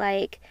me,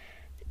 like,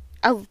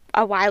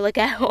 a while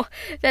ago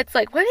that's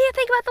like, what do you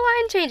think about the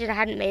line change? And I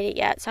hadn't made it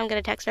yet, so I'm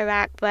going to text her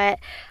back. But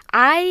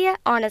I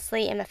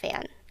honestly am a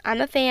fan. I'm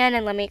a fan,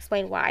 and let me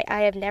explain why.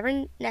 I have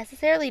never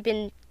necessarily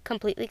been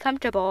completely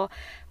comfortable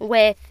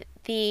with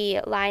the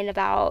line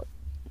about,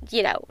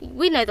 you know,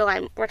 we know the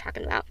line we're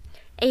talking about.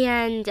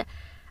 And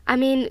I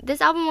mean,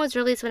 this album was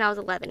released when I was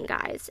 11,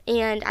 guys.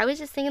 And I was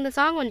just singing the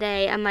song one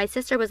day, and my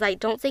sister was like,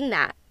 don't sing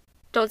that.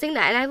 Don't sing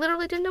that. And I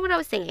literally didn't know what I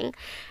was singing.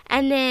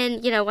 And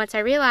then, you know, once I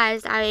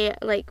realized,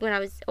 when I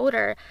was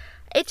older,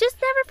 it just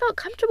never felt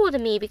comfortable to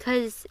me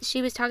because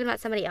she was talking about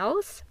somebody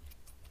else,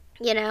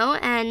 you know?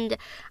 And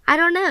I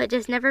don't know, it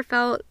just never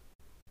felt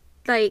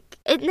like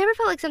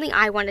something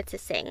I wanted to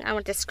sing. I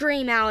wanted to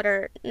scream out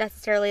or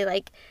necessarily,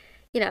 like,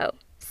 you know,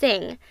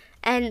 sing.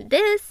 And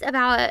this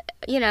about,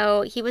 you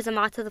know, he was a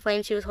moth to the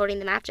flame, she was holding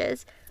the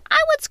matches. I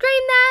would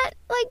scream that,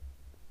 like,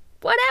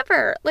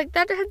 whatever. Like,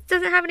 that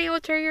doesn't have any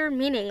ulterior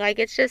meaning. Like,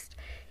 it's just,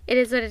 it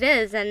is what it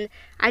is. And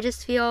I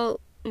just feel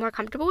more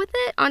comfortable with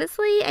it,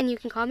 honestly. And you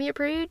can call me a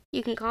prude.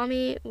 You can call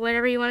me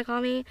whatever you want to call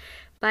me.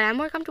 But I'm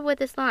more comfortable with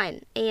this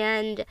line.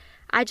 And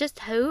I just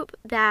hope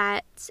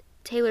that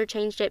Taylor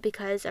changed it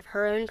because of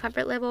her own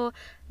comfort level,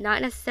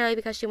 not necessarily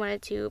because she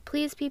wanted to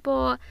please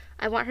people.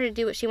 I want her to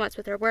do what she wants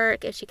with her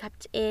work. If she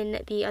kept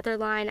in the other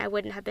line, I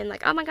wouldn't have been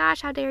like, oh my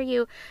gosh, how dare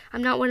you.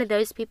 I'm not one of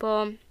those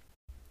people.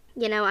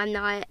 You know, I'm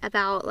not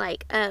about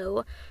like,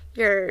 oh,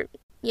 you're,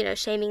 you know,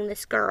 shaming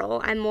this girl.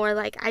 I'm more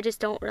like, I just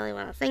don't really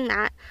want to sing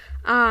that.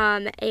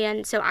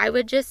 And so I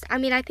would just, I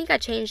mean, I think I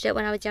changed it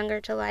when I was younger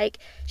to like,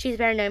 she's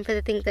better known for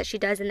the things that she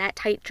does in that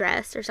tight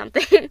dress or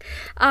something.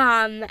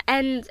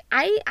 And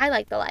I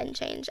like the line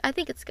change. I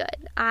think it's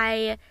good.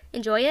 I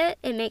enjoy it.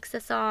 It makes the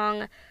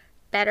song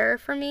better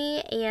for me,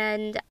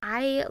 and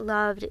I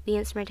loved the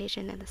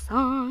instrumentation in the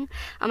song.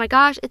 Oh my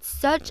gosh, it's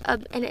such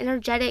an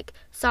energetic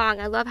song.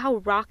 I love how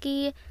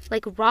rocky,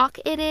 like rock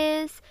it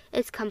is.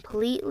 It's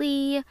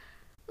completely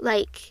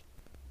like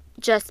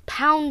just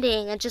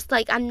pounding and just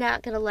like, I'm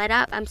not gonna let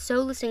up. I'm so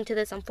listening to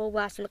this on full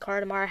blast in the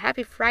car tomorrow.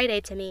 Happy Friday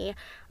to me.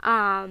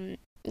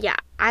 Yeah,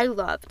 I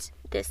loved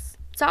this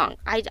song.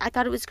 I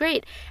thought it was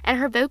great, and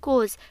her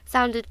vocals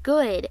sounded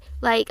good.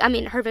 Like, I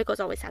mean, her vocals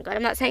always sound good.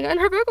 I'm not saying, and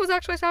her vocals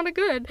actually sounded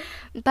good,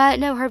 but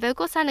no, her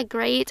vocals sounded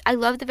great. I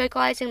love the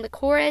vocalizing in the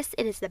chorus.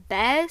 It is the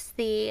best.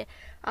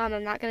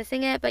 I'm not gonna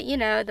sing it, but you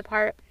know, the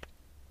part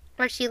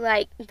where she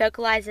like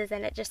vocalizes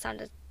and it just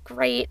sounded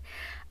great.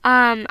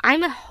 I'm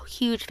a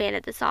huge fan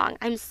of the song.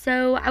 I was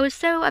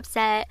so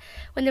upset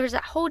when there was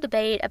that whole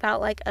debate about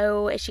like,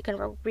 oh, is she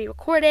gonna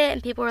re-record it?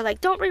 And people were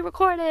like, don't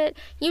re-record it.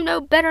 You know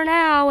better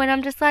now. And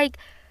I'm just like,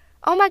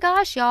 oh my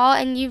gosh, y'all.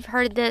 And you've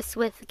heard this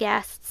with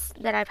guests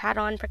that I've had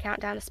on for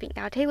Countdown to Speak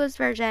Now Taylor's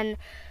version.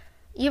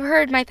 You've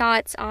heard my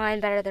thoughts on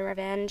Better Than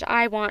Revenge.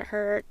 I want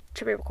her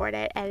to re-record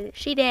it, and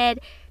she did.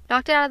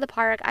 Knocked it out of the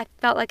park. I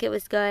felt like it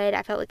was good.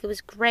 I felt like it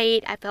was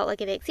great. I felt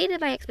like it exceeded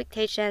my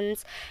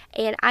expectations,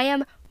 and I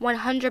am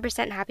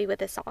 100% happy with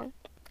this song.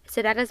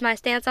 So that is my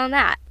stance on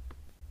that.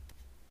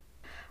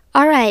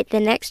 Alright, the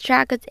next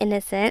track was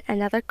Innocent,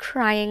 another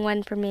crying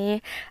one for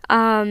me.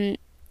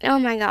 Oh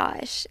my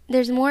gosh,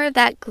 there's more of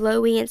that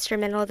glowy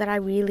instrumental that I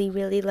really,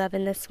 really love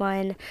in this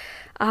one.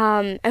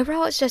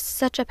 Overall, it's just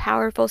such a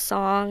powerful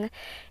song,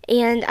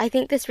 and I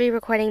think this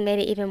re-recording made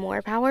it even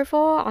more powerful.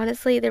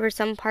 Honestly, there were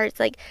some parts,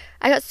 like,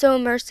 I got so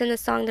immersed in the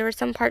song, there were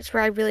some parts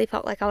where I really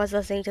felt like I was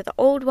listening to the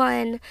old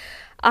one.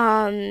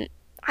 I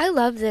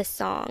love this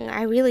song,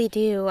 I really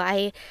do.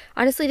 I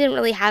honestly didn't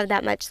really have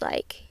that much,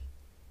 like,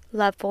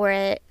 love for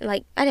it.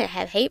 Like, I didn't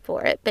have hate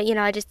for it, but, you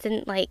know, I just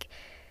didn't, like,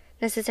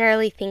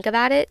 necessarily think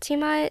about it too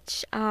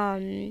much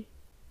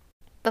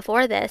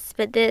before this,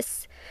 but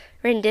this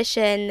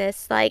rendition,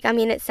 this, like, I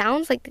mean, it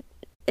sounds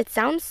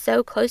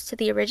so close to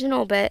the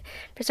original, but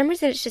for some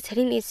reason it's just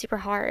hitting me super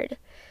hard.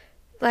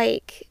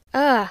 Like,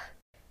 I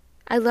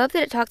love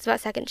that it talks about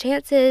second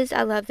chances.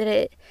 I love that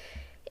it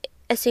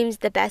assumes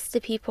the best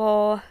of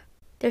people.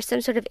 There's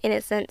some sort of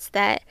innocence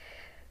that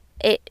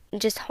it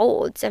just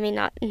holds. I mean,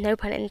 no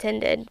pun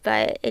intended,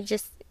 but it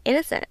just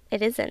innocent.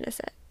 It is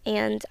innocent,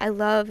 and I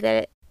love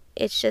that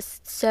it's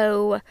just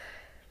so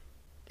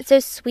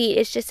sweet.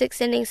 It's just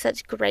extending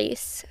such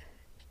grace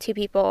to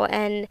people,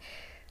 and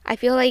I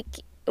feel like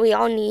we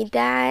all need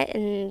that,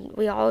 and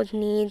we all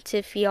need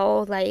to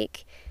feel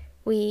like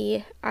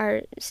we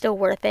are still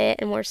worth it,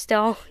 and we're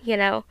still, you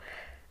know,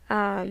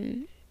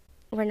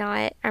 we're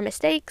not our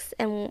mistakes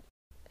and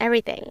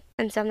everything.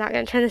 And so I'm not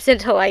going to turn this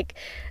into like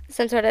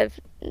some sort of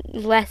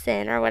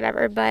lesson or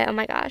whatever, but oh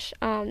my gosh,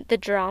 the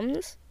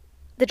drums,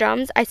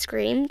 I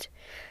screamed.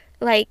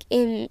 Like,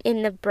 in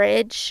the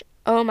bridge,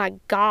 oh my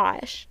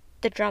gosh,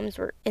 the drums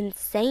were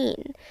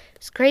insane.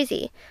 It's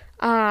crazy.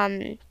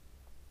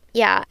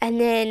 Yeah, and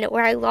then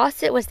where I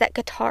lost it was that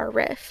guitar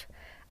riff.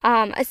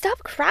 I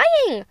stopped crying.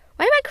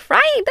 Why am I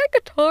crying? That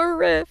guitar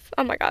riff.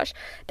 Oh my gosh.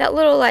 That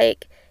little,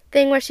 like,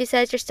 thing where she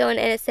says you're still an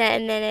innocent,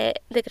 and then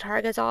the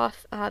guitar goes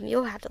off.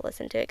 You'll have to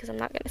listen to it, because I'm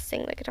not going to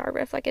sing the guitar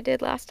riff like I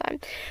did last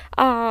time.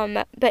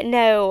 But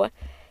no,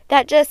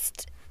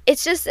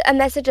 it's just a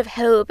message of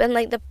hope, and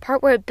like the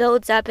part where it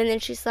builds up and then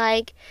she's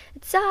like,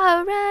 it's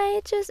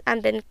alright,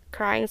 I've been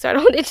crying, so I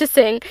don't need to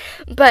sing,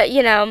 but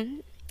you know,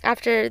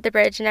 after the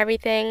bridge and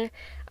everything,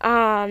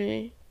 God,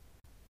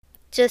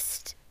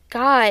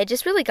 it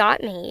just really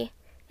got me.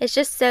 It's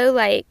just so,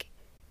 like,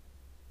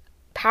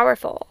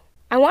 powerful.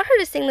 I want her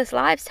to sing this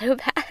live so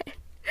bad,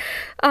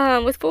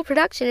 with full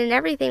production and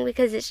everything,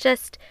 because it's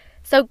just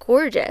so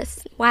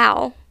gorgeous.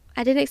 Wow,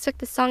 I didn't expect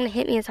this song to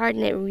hit me as hard,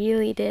 and it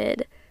really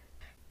did.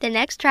 The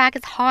next track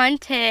is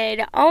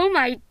Haunted. Oh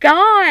my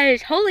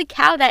gosh. Holy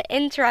cow, that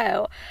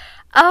intro.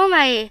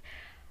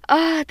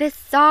 This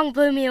song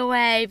blew me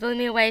away. Blew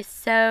me away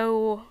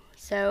so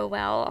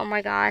well. Oh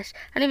my gosh.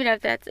 I don't even know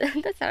if that's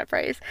not a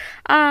phrase.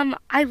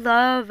 I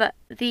love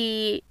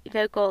the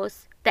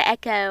vocals, the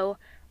echo.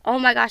 Oh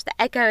my gosh,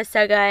 the echo is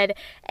so good.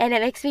 And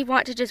it makes me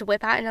want to just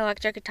whip out an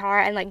electric guitar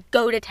and like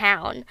go to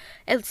town.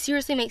 It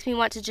seriously makes me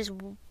want to just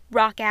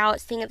rock out,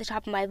 sing at the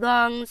top of my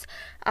lungs.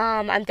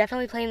 I'm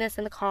definitely playing this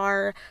in the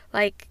car,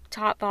 like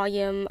top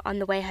volume on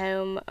the way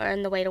home or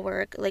on the way to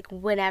work, like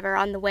whenever,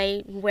 on the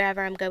way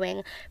wherever I'm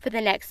going for the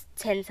next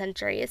 10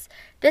 centuries.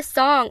 This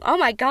song, oh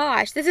my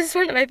gosh, this is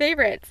one of my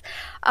favorites.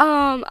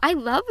 I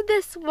love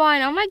this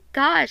one. Oh my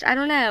gosh, I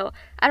don't know,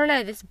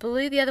 this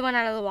blew the other one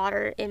out of the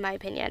water in my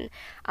opinion.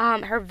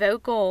 Her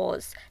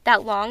vocals,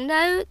 that long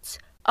note,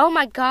 oh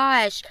my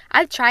gosh,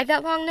 I've tried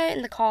that long note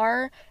in the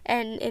car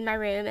and in my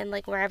room and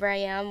like wherever I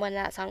am when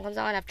that song comes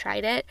on. I've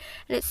tried it,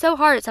 and it's so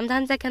hard.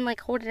 Sometimes I can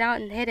like hold it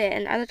out and hit it,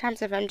 and other times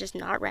if I'm just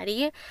not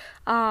ready,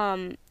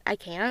 I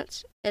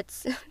can't.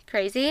 It's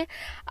crazy.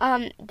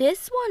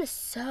 This one is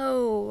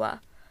so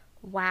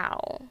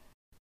wow.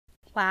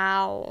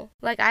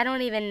 Like, I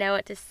don't even know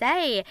what to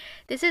say.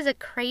 This is a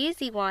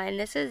crazy one.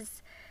 This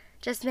is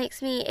just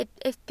makes me,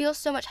 it feels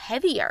so much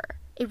heavier.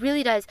 It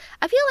really does.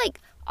 I feel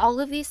like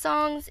all of these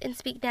songs in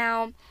Speak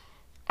Now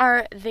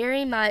are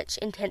very much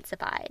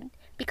intensified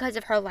because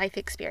of her life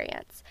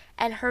experience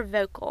and her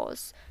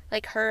vocals.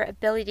 Like, her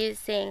ability to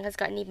sing has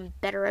gotten even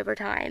better over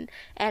time,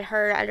 and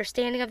her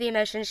understanding of the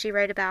emotions she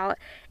wrote about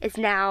is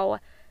now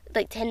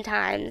like 10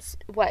 times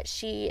what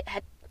she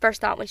had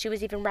first thought when she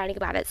was even writing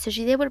about it. So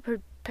she's able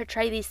to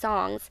portray these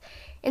songs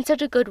in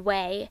such a good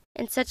way,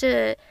 in such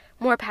a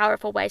more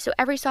powerful way. So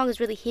every song is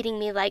really hitting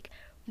me like,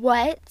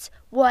 what?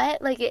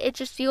 Like, it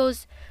just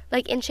feels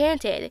like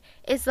Enchanted.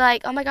 It's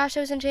like, oh my gosh, I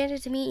was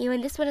enchanted to meet you.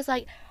 And this one is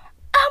like,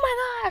 oh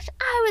my gosh,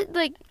 I was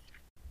like,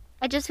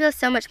 it just feels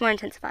so much more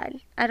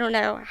intensified. I don't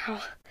know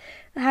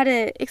how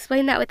to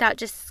explain that without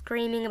just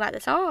screaming about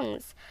the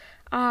songs.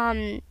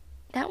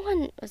 That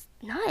one was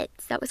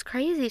nuts. That was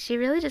crazy. She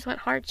really just went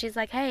hard. She's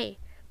like, hey,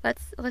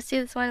 let's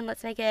do this one and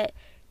let's make it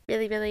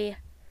really, really,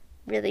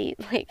 really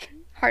like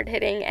hard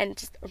hitting and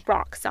just a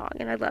rock song,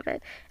 and I love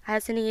it. I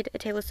also need a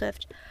Taylor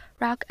Swift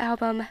rock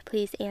album,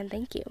 please and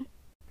thank you.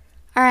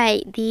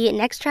 Alright, the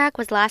next track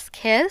was Last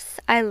Kiss.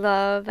 I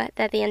love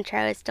that the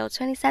intro is still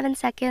 27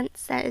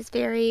 seconds. That is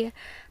very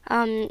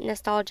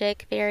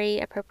nostalgic, very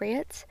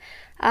appropriate.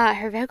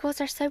 Her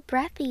vocals are so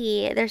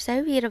breathy. They're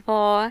so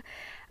beautiful.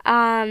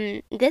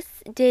 This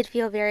did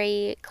feel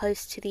very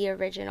close to the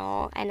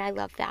original, and I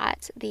love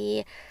that.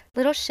 The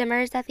little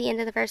shimmers at the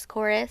end of the first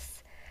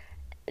chorus,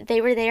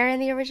 they were there in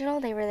the original.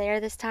 They were there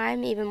this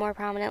time even more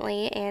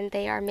prominently, and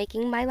they are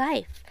making my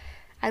life.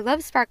 I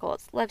love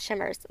sparkles, love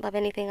shimmers, love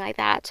anything like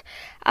that.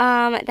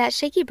 That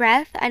shaky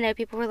breath, I know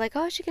people were like,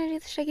 oh, is she going to do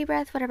the shaky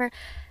breath, whatever.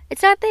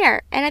 It's not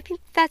there, and I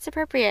think that's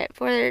appropriate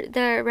for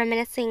the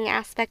reminiscing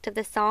aspect of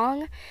the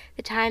song,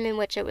 the time in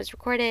which it was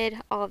recorded,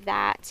 all of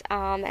that.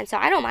 And so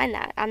I don't mind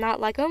that. I'm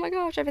not like, oh my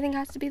gosh, everything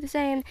has to be the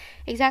same,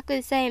 exactly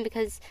the same,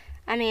 because,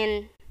 I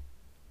mean,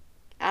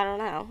 I don't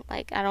know.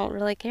 Like, I don't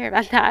really care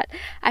about that.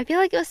 I feel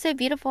like it was so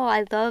beautiful.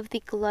 I love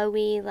the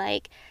glowy,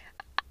 like,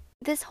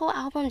 this whole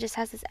album just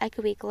has this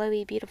echoey,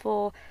 glowy,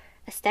 beautiful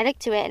aesthetic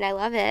to it, and I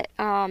love it.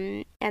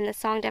 And the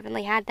song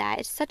definitely had that.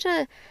 It's such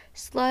a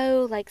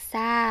slow, like,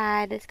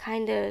 sad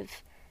kind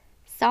of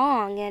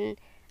song, and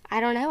I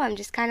don't know, I'm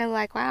just kind of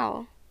like,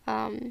 wow.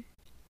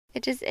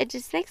 It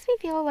just makes me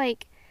feel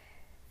like,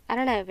 I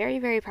don't know, very,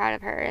 very proud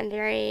of her, and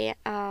very,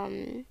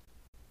 I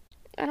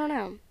don't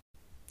know,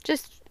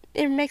 just,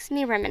 it makes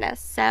me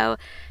reminisce. So,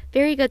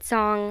 very good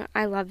song.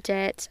 I loved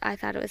it. I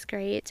thought it was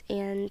great.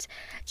 And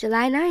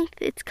July 9th,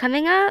 it's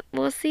coming up.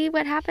 We'll see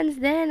what happens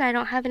then. I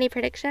don't have any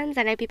predictions.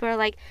 I know people are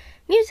like,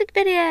 music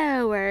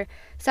video or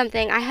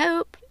something. I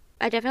hope.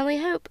 I definitely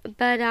hope.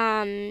 But,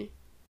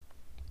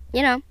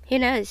 you know, who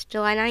knows?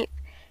 July 9th.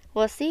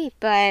 We'll see.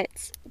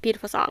 But,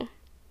 beautiful song.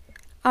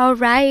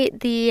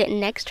 Alright, the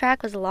next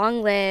track was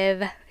Long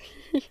Live.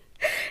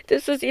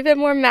 This was even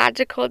more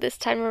magical this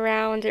time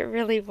around. It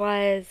really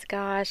was.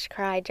 Gosh,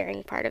 cried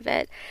during part of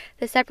it.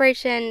 The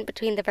separation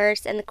between the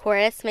verse and the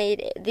chorus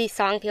made the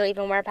song feel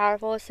even more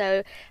powerful.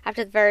 So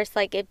after the verse,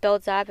 like, it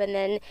builds up and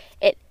then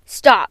it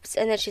stops.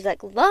 And then she's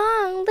like,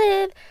 long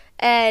live.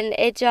 And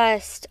it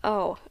just,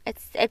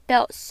 it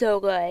felt so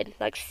good.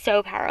 Like,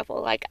 so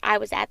powerful. Like, I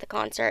was at the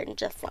concert and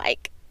just,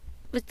 like,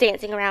 was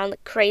dancing around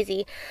like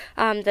crazy.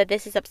 The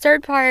This Is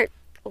Absurd part,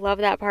 love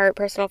that part,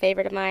 personal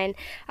favorite of mine.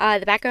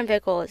 The background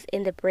vocals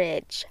in the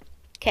bridge.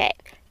 Okay,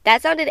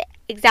 that sounded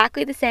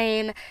exactly the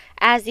same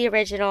as the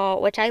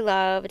original, which I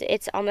loved.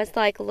 It's almost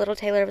like Little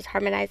Taylor was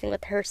harmonizing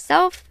with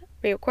herself,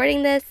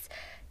 re-recording this.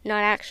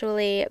 Not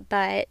actually,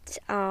 but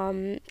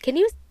can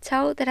you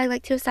tell that I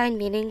like to assign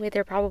meaning where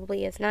there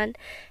probably is none?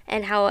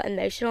 And how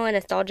emotional and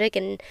nostalgic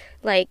and,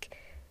 like,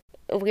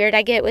 weird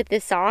I get with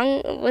this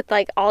song, with,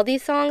 like, all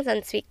these songs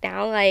on Speak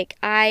Now. Like,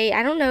 I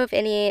don't know if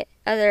any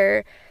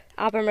other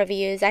album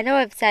reviews, I know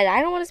I've said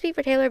I don't want to speak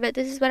for Taylor, but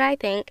this is what I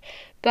think,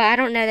 but I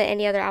don't know that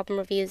any other album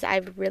reviews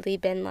I've really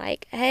been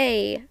like,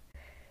 hey,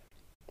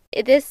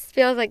 this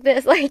feels like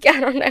this. Like, I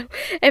don't know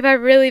if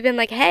I've really been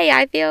like, hey,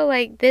 I feel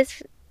like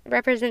this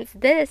represents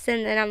this,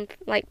 and then I'm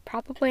like,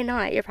 probably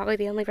not. You're probably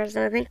the only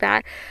person to think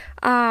that.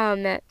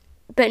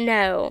 But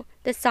no,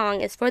 this song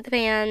is for the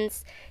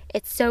fans.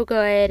 It's so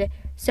good,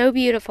 so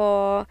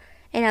beautiful,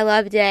 and I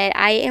loved it.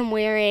 I am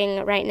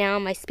wearing right now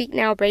my Speak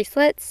Now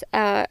bracelets,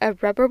 a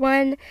rubber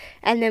one,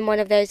 and then one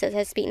of those that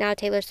says Speak Now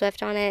Taylor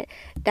Swift on it,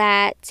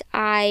 that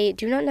I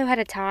do not know how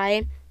to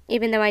tie,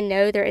 even though I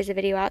know there is a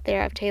video out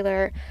there of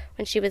Taylor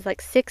when she was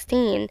like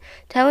 16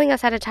 telling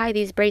us how to tie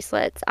these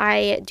bracelets.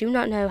 I do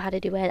not know how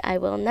to do it. I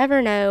will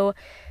never know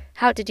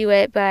how to do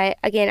it, but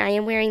again, I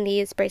am wearing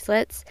these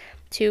bracelets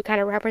to kind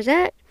of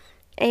represent,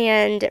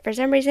 and for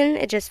some reason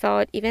it just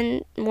felt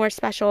even more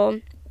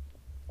special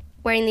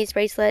wearing these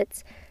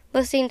bracelets,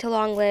 listening to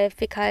Long Live,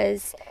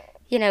 because,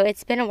 you know,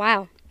 it's been a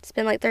while. It's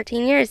been like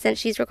 13 years since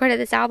she's recorded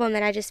this album,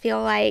 and I just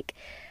feel like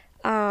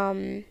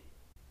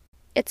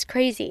it's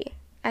crazy.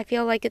 I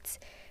feel like it's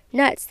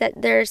nuts that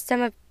there's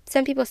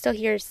some people still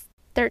here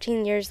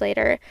 13 years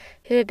later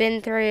who have been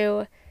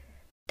through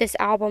this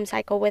album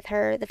cycle with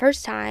her the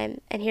first time,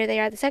 and here they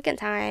are the second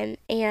time,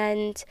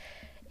 and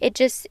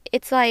it's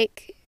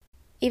like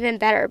even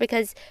better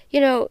because, you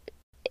know,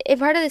 in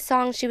part of the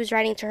song she was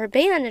writing to her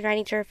band and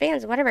writing to her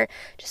fans, whatever,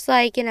 just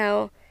like, you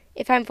know,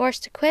 if I'm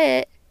forced to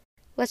quit,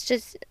 let's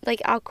just,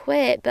 like, I'll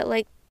quit, but,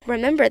 like,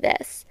 remember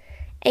this.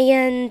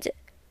 And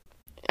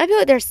I feel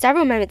like there's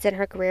several moments in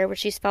her career where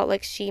she's felt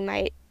like she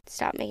might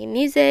stop making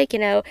music. You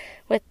know,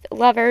 with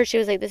Lover, she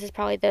was like, this is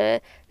probably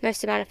the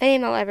most amount of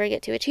fame I'll ever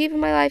get to achieve in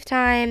my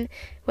lifetime,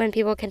 when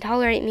people can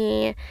tolerate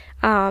me.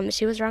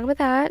 She was wrong with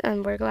that,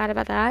 and we're glad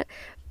about that.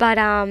 But,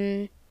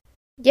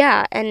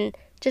 yeah, and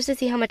just to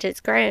see how much it's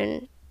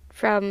grown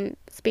from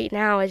Speak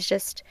Now has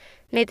just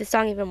made the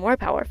song even more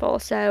powerful.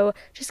 So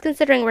just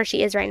considering where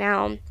she is right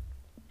now,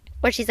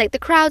 where she's like, the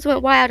crowds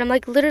went wild. I'm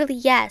like, literally,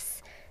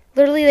 yes.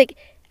 Literally, like,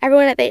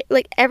 everyone at the,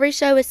 like, every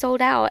show is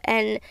sold out,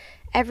 and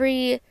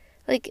every,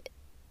 like,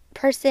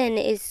 person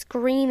is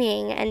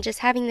screaming and just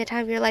having the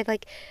time of your life.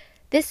 Like,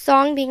 this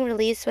song being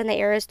released when the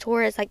Eras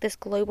Tour is, like, this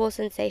global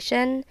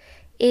sensation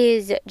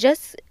is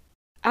just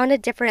on a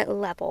different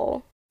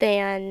level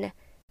than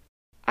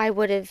I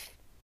would have.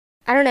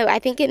 I don't know. I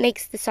think it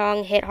makes the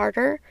song hit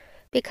harder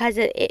because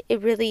it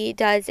really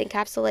does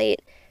encapsulate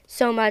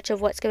so much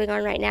of what's going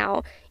on right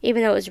now,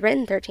 even though it was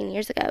written 13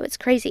 years ago. It's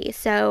crazy.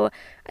 So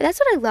that's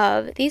what I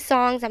love. These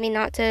songs, I mean,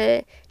 not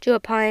to do a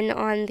pun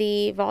on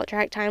the Vault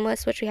track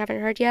Timeless, which we haven't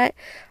heard yet,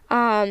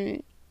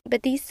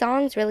 but these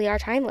songs really are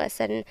timeless,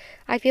 and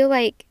I feel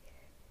like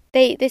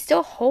they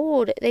still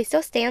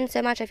stand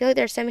so much. I feel like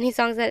there's so many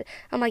songs that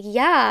I'm like,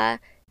 yeah,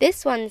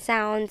 this one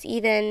sounds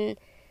even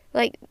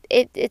like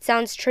it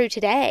sounds true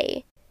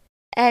today.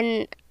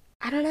 And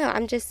I don't know,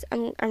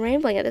 I'm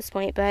rambling at this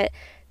point, but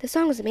this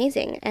song was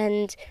amazing.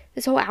 And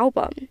this whole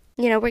album,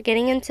 you know, we're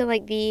getting into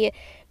like the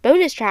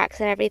bonus tracks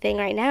and everything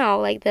right now,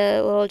 like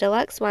the little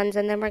deluxe ones,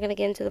 and then we're going to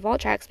get into the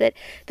Vault tracks, but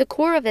the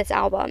core of this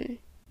album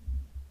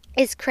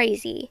is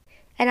crazy.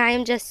 And I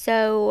am just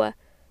so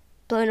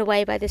blown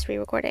away by this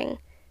re-recording.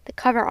 The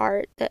cover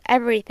art,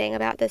 everything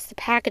about this, the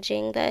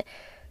packaging,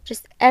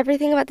 just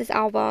everything about this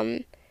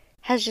album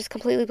has just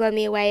completely blown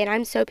me away. And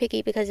I'm so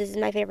picky because this is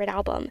my favorite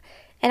album.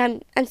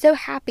 And I'm so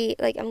happy,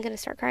 like, I'm going to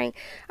start crying.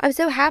 I'm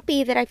so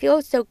happy that I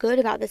feel so good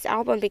about this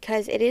album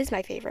because it is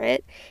my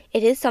favorite.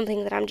 It is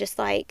something that I'm just,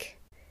 like,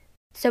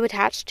 so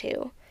attached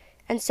to.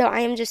 And so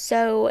I am just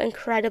so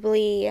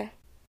incredibly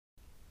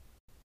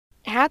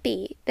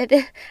happy that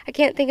I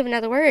can't think of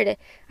another word.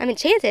 I'm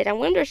enchanted. I'm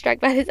wonderstruck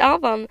by this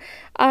album.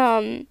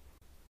 I'm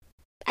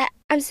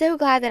so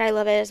glad that I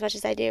love it as much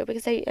as I do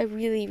because I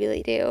really,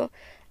 really do.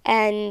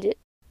 And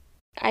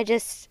I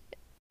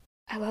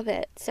love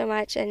it so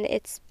much, and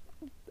it's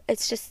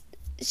just,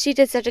 she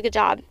did such a good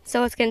job.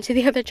 So let's get into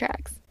the other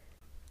tracks.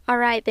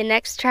 Alright, the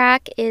next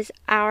track is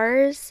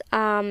Ours.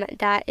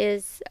 That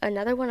is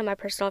another one of my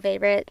personal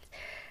favorites.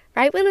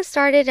 Right when it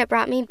started, it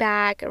brought me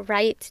back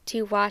right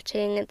to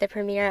watching the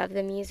premiere of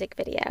the music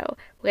video,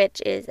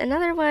 which is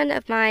another one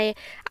of my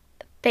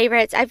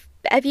favorites.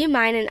 I view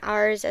mine and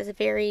Ours as a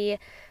very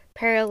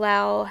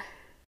parallel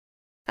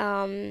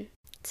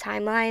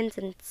timelines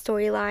and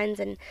storylines,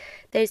 and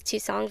those two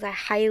songs I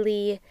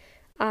highly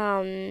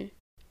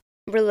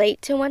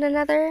relate to one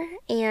another,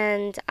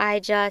 and I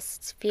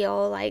just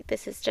feel like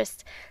this is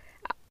just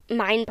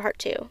mine part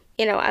two.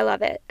 You know, I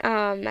love it.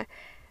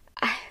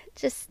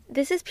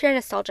 This is pure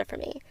nostalgia for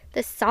me.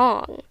 This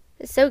song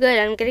is so good.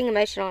 I'm getting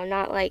emotional. I'm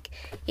not like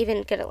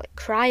even gonna like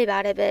cry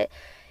about it, but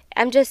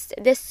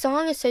this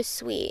song is so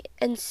sweet,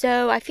 and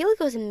so I feel like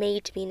it was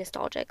made to be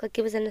nostalgic. Like,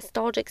 it was a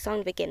nostalgic song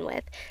to begin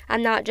with.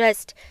 I'm not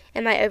just,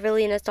 in my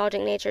overly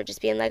nostalgic nature,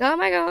 just being like, oh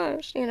my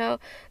gosh, you know,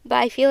 but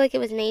I feel like it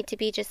was made to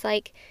be just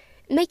like,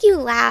 make you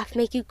laugh,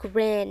 make you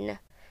grin,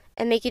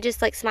 and make you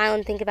just like smile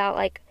and think about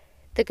like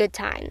the good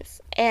times.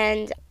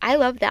 And I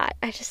love that.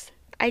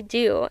 I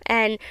do.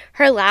 And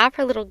her laugh,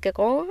 her little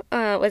giggle,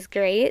 was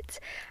great.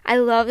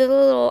 I've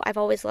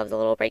always loved the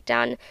little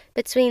breakdown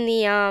between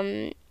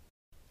the,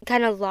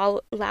 kind of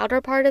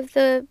louder part of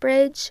the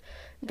bridge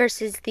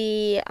versus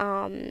the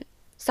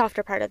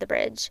softer part of the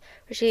bridge,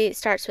 where she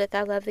starts with,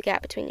 I love the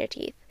gap between your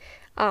teeth.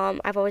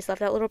 I've always loved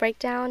that little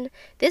breakdown.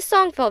 This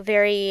song felt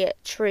very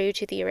true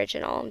to the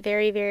original.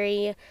 Very,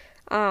 very,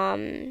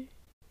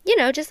 you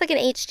know, just like an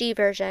HD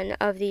version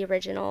of the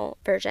original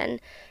version.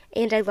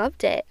 And I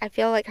loved it. I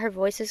feel like her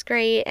voice is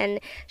great, and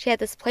she had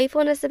this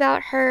playfulness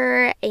about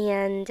her,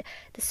 and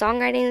the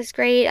songwriting is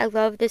great. I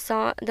love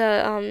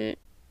the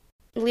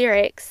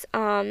lyrics.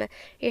 Your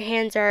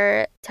hands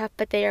are tough,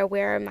 but they are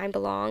where mine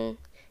belong.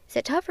 Is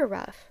it tough or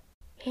rough?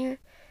 Here,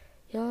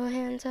 your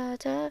hands are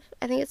tough.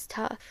 I think it's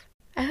tough.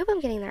 I hope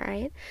I'm getting that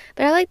right.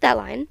 But I like that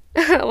line.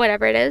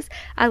 Whatever it is.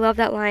 I love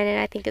that line,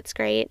 and I think it's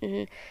great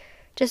and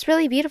just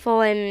really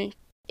beautiful. And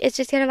it's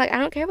just kind of like, I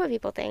don't care what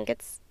people think.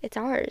 It's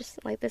ours.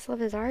 Like, this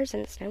love is ours,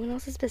 and it's no one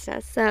else's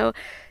business. So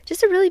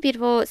just a really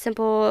beautiful,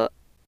 simple,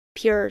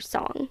 pure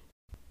song.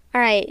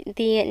 Alright,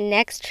 the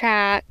next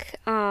track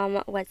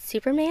was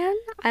Superman.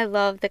 I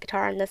love the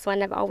guitar on this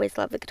one. I've always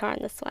loved the guitar on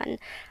this one.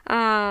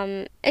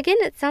 Again,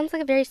 it sounds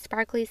like a very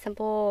sparkly,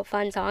 simple,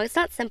 fun song. It's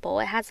not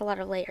simple. It has a lot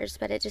of layers,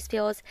 but it just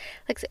feels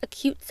like a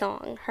cute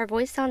song. Her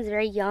voice sounds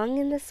very young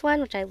in this one,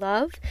 which I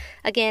love.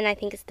 Again, I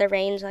think it's the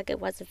range like it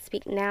was with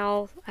Speak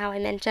Now, how I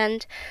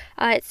mentioned.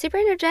 It's super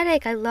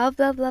energetic. I love,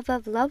 love, love,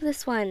 love, love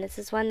this one. This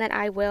is one that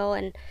I will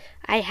and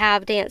I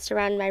have danced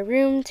around my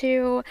room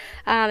to.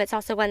 It's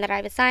also one that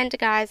I've assigned to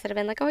guys that have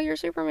been like, oh, you're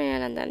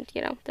Superman, and then,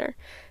 you know, they're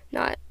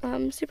not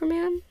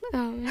Superman.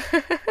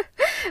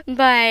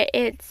 But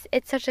it's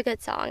such a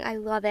good song. I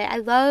love it. I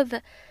love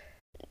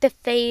the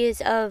phase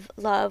of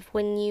love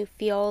when you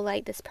feel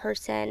like this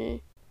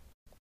person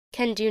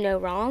can do no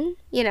wrong,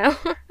 you know?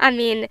 I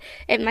mean,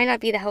 it might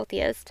not be the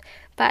healthiest,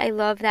 but I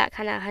love that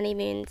kind of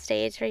honeymoon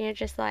stage where you're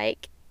just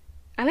like,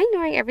 I'm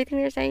ignoring everything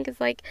they're saying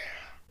because, like,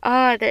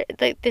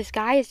 this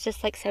guy is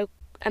just, like, so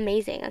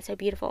amazing and so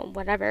beautiful and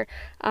whatever.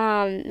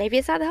 Maybe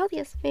it's not the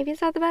healthiest, maybe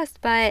it's not the best,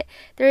 but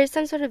there is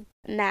some sort of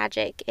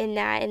magic in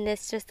that, and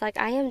this just like,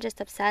 I am just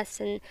obsessed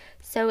and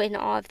so in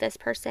awe of this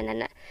person,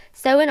 and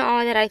so in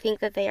awe that I think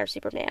that they are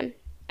Superman.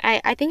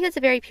 I think it's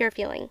a very pure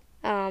feeling.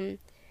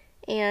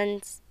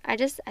 And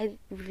I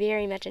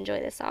very much enjoy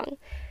this song.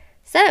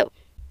 So,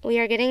 we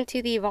are getting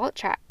to the vault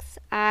tracks.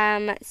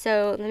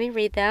 So let me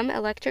read them.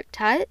 Electric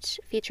Touch,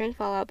 featuring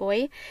Fall Out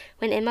Boy.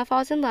 When Emma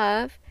Falls in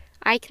Love.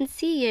 I Can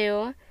See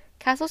You.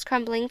 Castles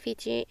Crumbling,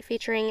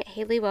 featuring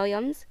Hayley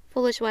Williams.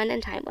 Foolish One,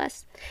 and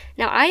Timeless.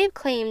 Now, I have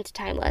claimed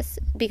Timeless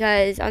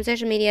because on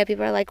social media,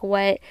 people are like,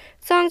 what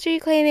songs are you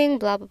claiming?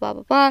 Blah, blah, blah,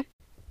 blah, blah.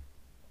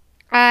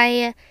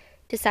 I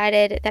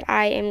decided that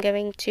I am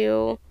going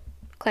to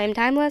claim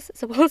Timeless,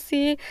 so we'll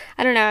see.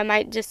 I don't know, I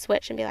might just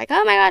switch and be like,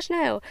 oh my gosh,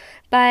 no,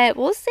 but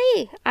we'll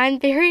see. I'm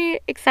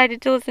very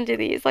excited to listen to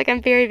these. Like,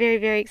 I'm very, very,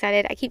 very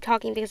excited. I keep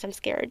talking because I'm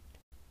scared.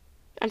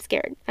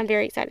 I'm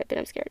very excited, but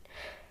I'm scared.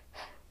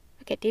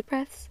 Okay, deep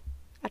breaths.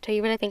 I'll tell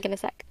you what I think in a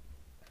sec.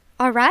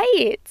 All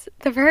right,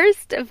 the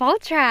first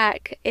vault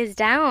track is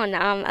down.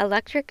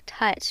 Electric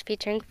Touch,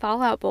 featuring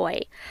Fall Out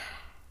Boy.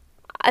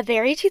 A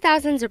very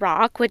 2000s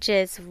rock, which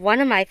is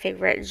one of my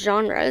favorite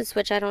genres,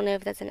 which I don't know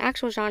if that's an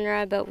actual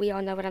genre, but we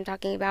all know what I'm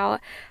talking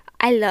about.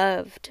 I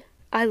love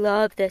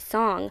this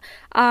song.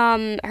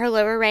 Her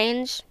lower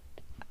range,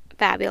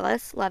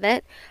 fabulous, love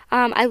it.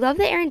 I love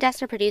that Aaron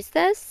Dessner produced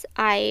this.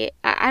 I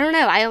don't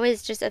know, I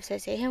always just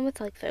associate him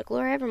with like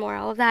Folklore, Evermore,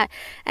 all of that.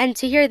 And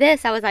to hear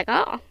this, I was like,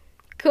 oh,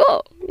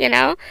 cool, you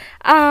know?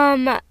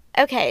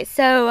 Okay,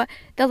 so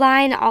the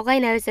line, all I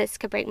know is this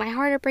could break my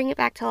heart or bring it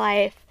back to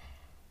life.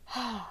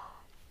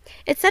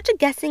 It's such a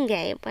guessing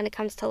game when it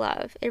comes to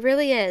love. It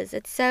really is.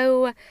 It's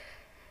so,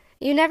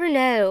 you never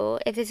know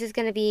if this is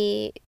going to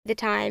be the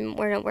time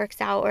when it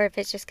works out or if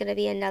it's just going to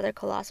be another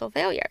colossal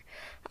failure,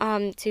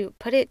 to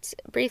put it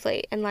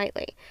briefly and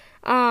lightly.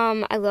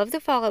 I love the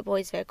Fall Out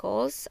Boy's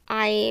vocals.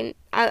 Okay,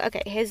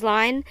 his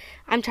line,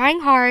 I'm trying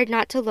hard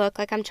not to look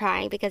like I'm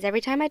trying because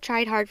every time I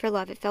tried hard for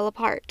love, it fell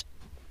apart.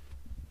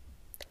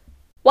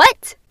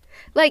 What?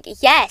 Like,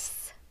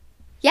 yes,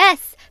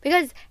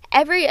 because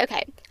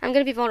okay, I'm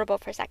going to be vulnerable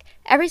for a sec.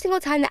 Every single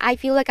time that I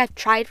feel like I've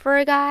tried for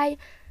a guy,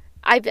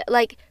 I've,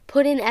 like,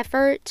 put in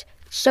effort,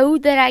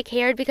 showed that I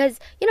cared, because,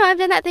 you know, I've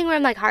done that thing where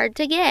I'm, like, hard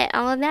to get,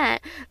 all of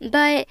that.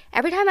 But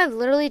every time I've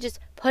literally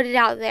just put it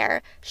out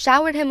there,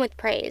 showered him with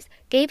praise,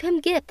 gave him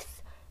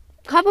gifts,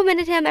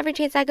 complimented him every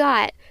chance I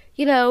got,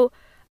 you know,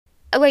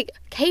 like,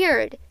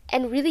 cared,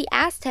 and really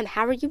asked him,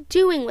 how are you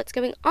doing? What's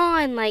going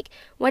on? Like,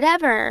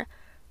 whatever.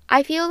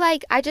 I feel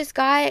like I just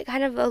got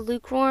kind of a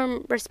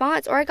lukewarm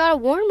response, or I got a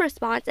warm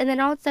response, and then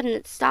all of a sudden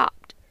it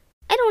stopped.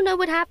 I don't know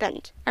what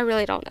happened. I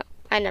really don't know.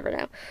 I never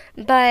know.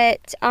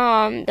 But,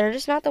 they're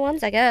just not the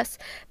ones, I guess.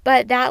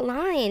 But that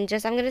line,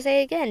 just, I'm going to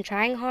say it again,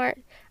 trying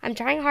hard. I'm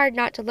trying hard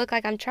not to look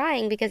like I'm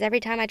trying, because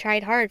every time I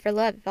tried hard for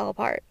love, it fell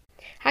apart.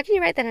 How can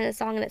you write that in a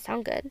song and it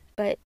sound good?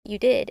 But you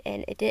did,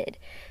 and it did.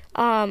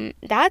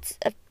 That's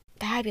a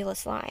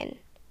fabulous line.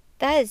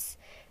 That's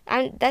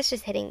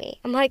just hitting me.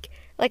 I'm like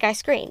I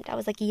screamed. I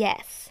was like,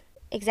 yes,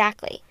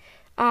 exactly.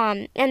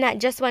 And that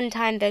just one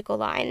time vocal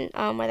line,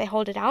 where they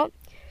hold it out,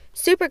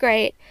 super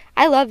great.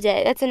 I loved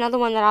it. That's another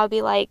one that I'll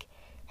be like,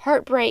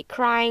 heartbreak,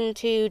 crying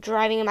to,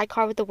 driving in my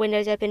car with the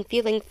windows open,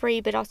 feeling free,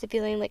 but also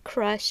feeling like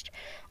crushed.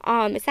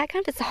 It's that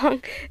kind of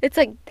song. It's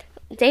like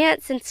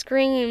dance and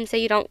scream so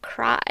you don't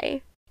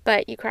cry,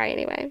 but you cry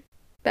anyway.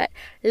 But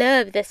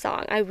love this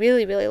song. I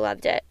really, really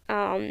loved it.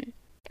 I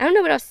don't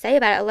know what else to say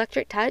about it.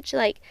 Electric Touch,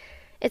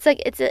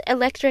 it's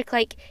electric,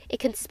 like, it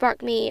can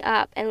spark me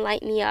up and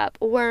light me up,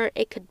 or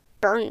it could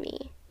burn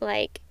me.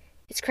 Like,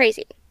 it's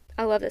crazy.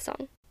 I love this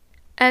song.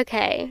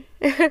 Okay,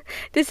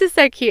 this is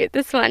so cute.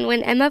 This one,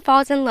 When Emma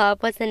Falls in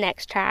Love, was the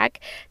next track.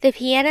 The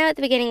piano at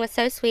the beginning was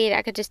so sweet.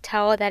 I could just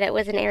tell that it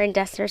was an Aaron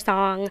Dessner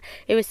song.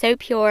 It was so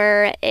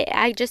pure.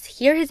 I just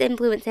hear his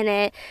influence in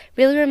it.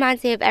 Really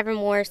reminds me of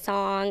Evermore's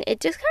song. It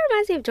just kind of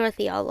reminds me of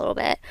Dorothea a little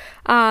bit.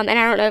 And I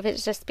don't know if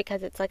it's just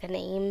because it's like a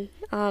name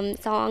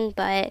song,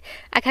 but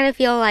I kind of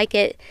feel like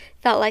it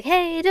felt like,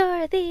 hey,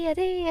 Dorothea,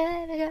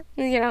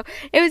 you know,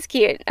 it was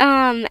cute.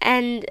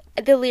 And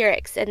the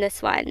lyrics in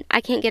this one,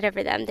 I can't get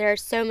over them. There are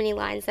so many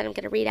lines that I'm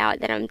going to read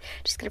out that I'm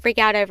just going to freak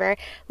out over.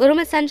 Little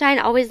Miss Sunshine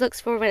always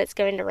looks for when it's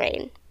going to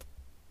rain.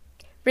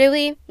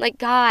 Really? Like,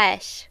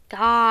 gosh,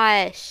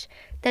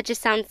 that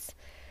just sounds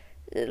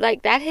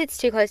like that hits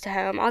too close to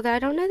home. Although I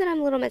don't know that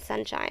I'm Little Miss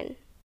Sunshine,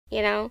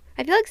 you know?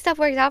 I feel like stuff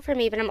works out for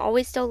me, but I'm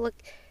always still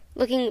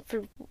looking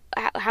for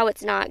how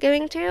it's not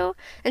going to.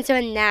 And so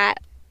in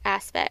that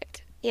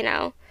aspect, you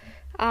know,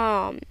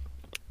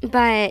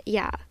 but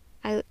yeah,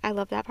 I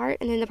love that part.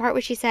 And then the part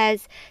where she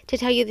says, to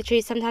tell you the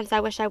truth, sometimes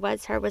I wish I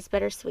was her, was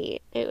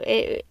bittersweet.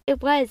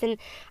 It was, and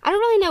I don't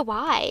really know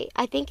why.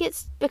 I think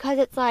it's because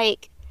it's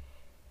like,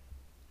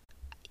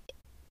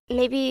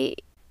 maybe,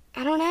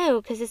 I don't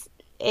know, because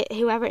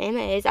whoever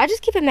Emma is. I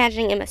just keep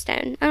imagining Emma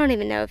Stone. I don't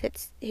even know if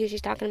it's who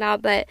she's talking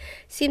about, but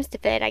seems to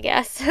fit, I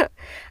guess.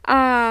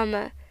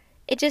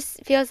 it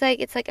just feels like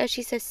it's like, oh,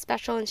 she's so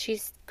special and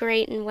she's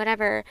great and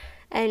whatever.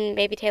 And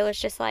maybe Taylor's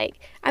just like,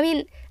 I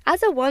mean,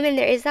 as a woman,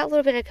 there is that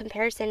little bit of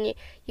comparison.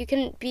 You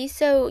can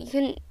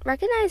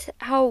recognize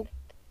how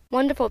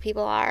wonderful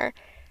people are,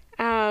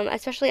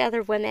 especially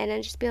other women,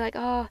 and just be like,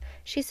 oh,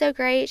 she's so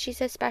great, she's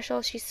so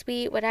special, she's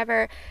sweet,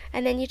 whatever.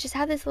 And then you just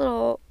have this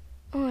little,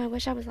 oh, I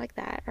wish I was like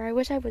that, or I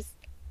wish I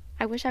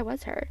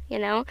was her, you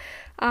know?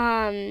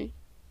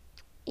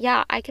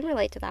 Yeah, I can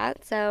relate to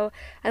that. So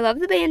I love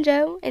the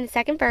banjo in the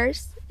second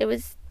verse. It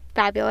was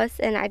fabulous,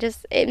 and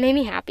it made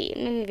me happy. It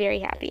made me very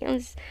happy. It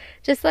was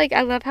just like,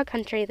 I love how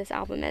country this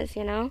album is,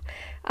 you know?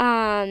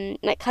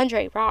 Like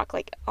country, rock,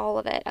 like all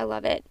of it. I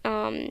love it.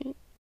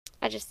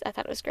 I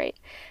thought it was great.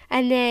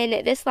 And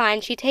then this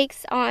line, she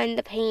takes on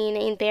the pain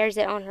and bears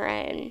it on her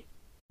own.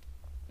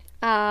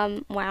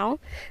 Wow,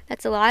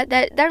 that's a lot.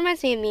 That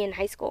reminds me of me in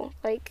high school.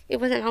 Like, it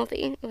wasn't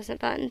healthy, it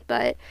wasn't fun,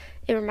 but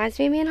it reminds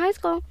me of me in high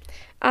school.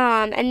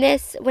 And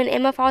this, when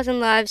Emma falls in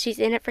love, she's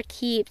in it for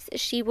keeps.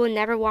 She will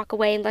never walk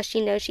away unless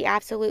she knows she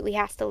absolutely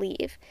has to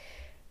leave.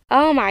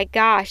 Oh my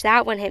gosh,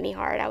 that one hit me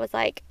hard. I was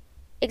like,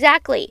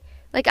 exactly.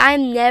 Like,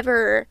 I'm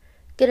never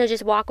gonna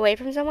just walk away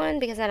from someone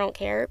because I don't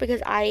care,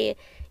 because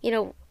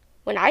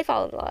when I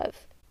fall in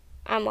love,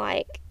 I'm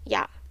like,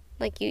 yeah,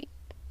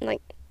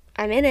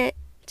 I'm in it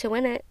to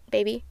win it,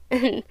 baby.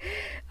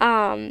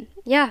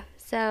 Yeah,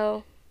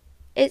 so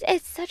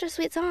it's such a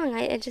sweet song.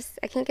 I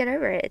can't get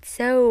over it. It's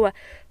so,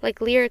 like,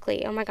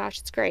 lyrically, oh my gosh,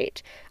 it's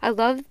great. I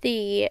love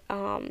the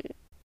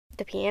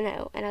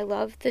piano, and I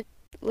love the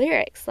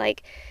lyrics.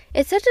 Like,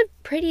 it's such a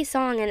pretty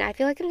song, and I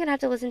feel like I'm gonna have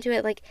to listen to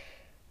it like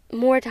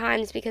more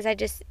times, because I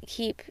just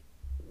keep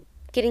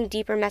getting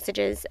deeper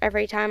messages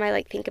every time I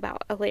like think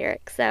about a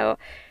lyric. So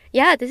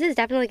yeah, this is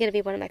definitely gonna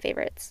be one of my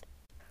favorites.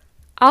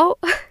 Oh,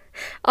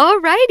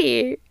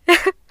 alrighty.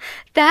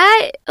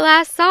 That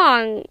last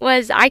song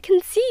was I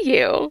Can See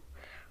You.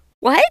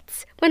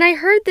 What? When I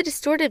heard the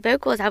distorted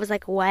vocals, I was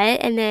like, what?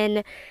 And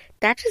then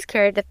that just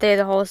carried up through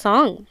the whole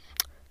song.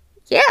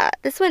 Yeah,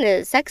 this one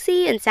is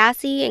sexy and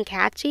sassy and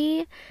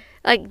catchy.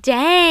 Like,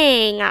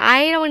 dang,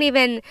 I don't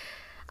even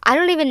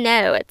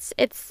know.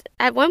 It's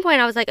at one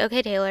point I was like,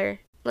 okay, Taylor,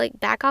 like,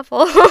 back off a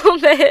little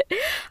bit.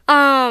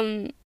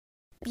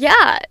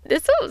 Yeah,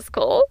 this one was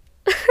cool.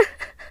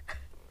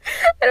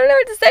 I don't know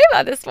what to say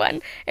about this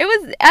one.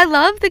 I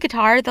love the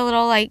guitar, the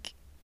little, like,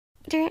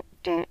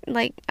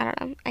 like, I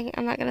don't know.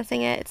 I'm not gonna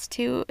sing it. It's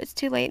too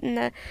late in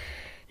the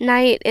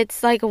night.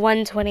 It's like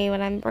 1:20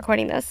 when I'm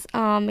recording this,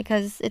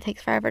 because it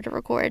takes forever to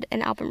record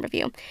an album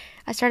review.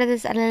 I started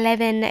this at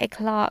 11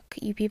 o'clock,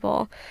 you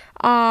people.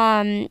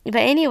 But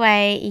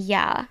anyway,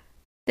 yeah.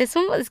 This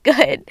one was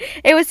good.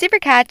 It was super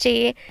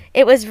catchy.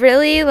 It was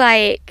really,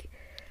 like,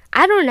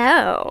 I don't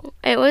know.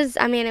 It was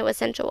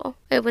sensual.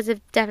 It was a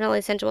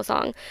definitely sensual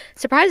song.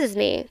 Surprises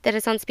me that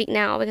it's on Speak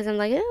Now, because I'm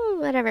like, oh,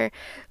 whatever.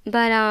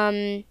 But,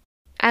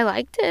 I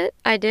liked it.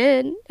 I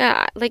did.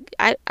 Like,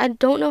 I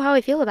don't know how I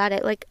feel about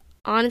it. Like,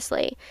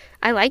 honestly,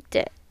 I liked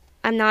it.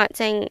 I'm not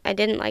saying I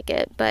didn't like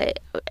it, but,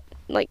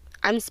 like,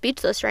 I'm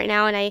speechless right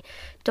now, and I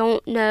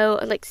don't know,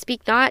 like,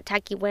 speak not,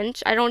 tacky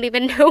wench. I don't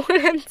even know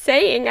what I'm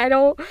saying.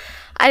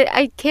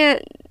 I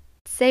can't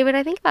say what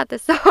I think about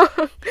this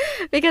song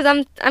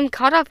because I'm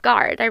caught off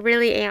guard. I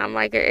really am.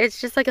 Like, it's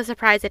just like a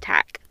surprise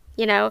attack.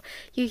 You know,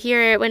 you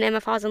hear it when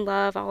Emma falls in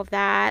love, all of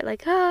that,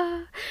 like,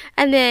 ah,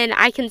 and then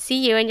I Can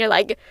See You, and you're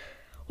like,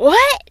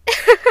 what?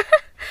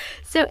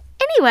 So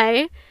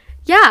anyway,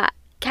 yeah,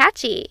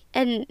 catchy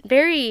and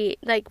very,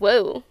 like,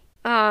 whoa.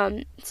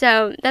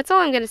 So that's all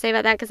I'm gonna say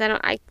about that, because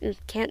I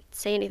can't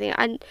say anything.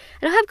 I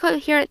don't have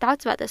coherent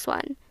thoughts about this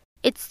one.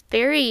 It's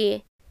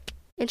very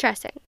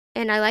interesting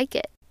and I like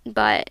it,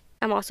 but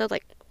I'm also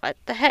like, what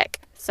the heck?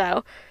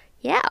 So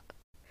yeah.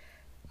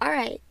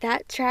 Alright,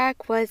 that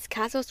track was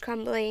Castles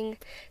Crumbling.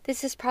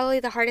 This is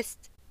probably the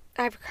hardest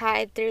I've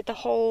cried through the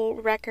whole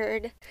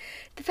record.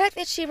 The fact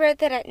that she wrote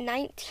that at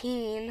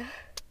 19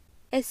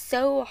 is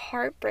so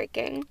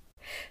heartbreaking.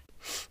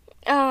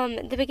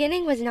 The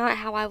beginning was not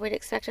how I would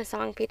expect a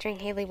song featuring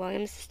Hayley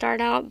Williams to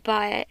start out,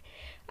 but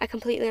I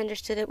completely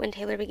understood it when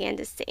Taylor began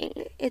to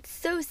sing. It's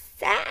so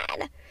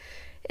sad.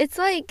 It's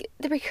like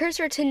the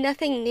precursor to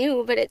Nothing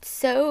New, but it's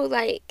so,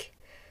 like,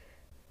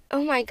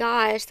 oh my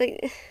gosh,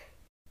 like,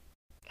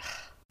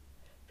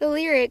 the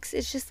lyrics,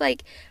 it's just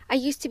like, I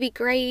used to be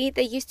great,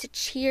 they used to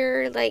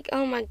cheer, like,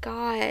 oh my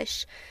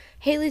gosh.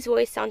 Hayley's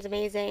voice sounds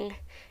amazing,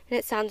 and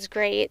it sounds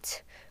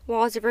great.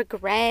 Walls of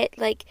Regret,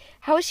 like,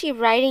 how is she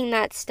writing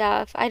that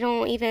stuff? I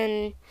don't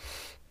even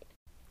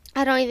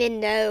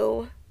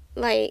know.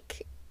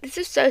 Like, this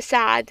is so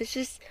sad. This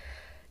is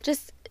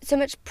just so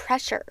much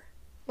pressure.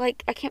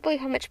 Like, I can't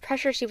believe how much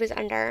pressure she was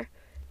under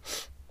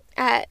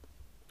at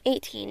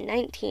 18,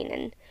 19,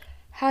 and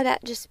how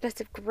that just must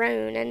have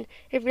grown. And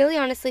it really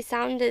honestly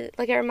sounded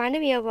like, it reminded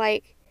me of,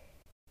 like,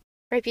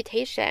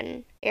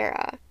 Reputation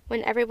era,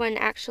 when everyone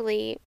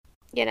actually,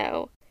 you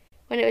know,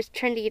 when it was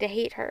trendy to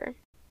hate her.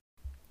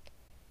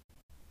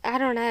 I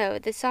don't know.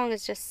 This song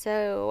is just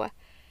so,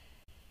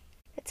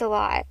 it's a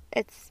lot.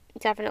 It's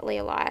definitely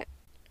a lot.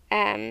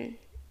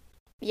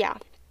 Yeah.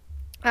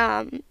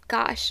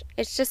 Gosh,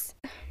 it's just,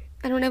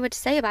 I don't know what to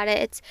say about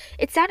it.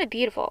 It sounded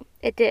beautiful.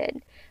 It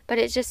did. But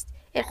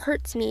it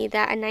hurts me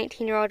that a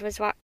 19-year-old was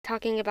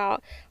talking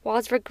about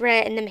Wall's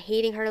regret and them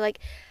hating her. Like,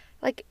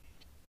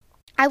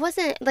 I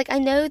wasn't, like, I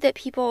know that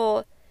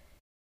people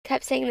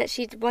kept saying that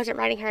she wasn't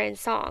writing her own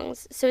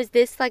songs. So is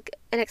this, like,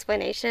 an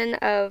explanation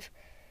of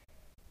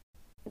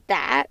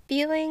that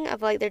feeling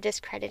of, like, they're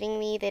discrediting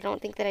me? They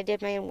don't think that I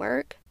did my own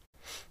work?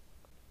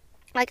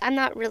 Like, I'm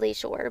not really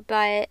sure,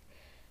 but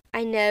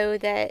I know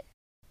that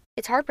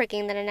it's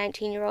heartbreaking that a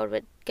 19-year-old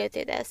would go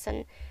through this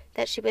and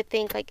that she would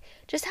think, like,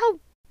 just how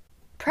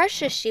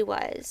precious she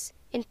was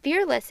in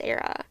Fearless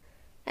era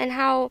and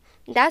how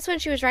that's when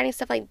she was writing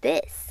stuff like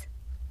this.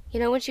 You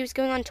know, when she was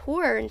going on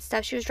tour and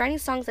stuff, she was writing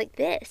songs like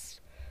this.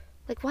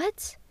 Like,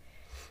 what?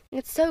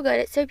 It's so good.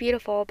 It's so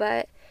beautiful,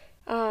 but,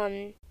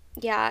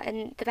 yeah,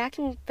 and the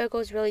backing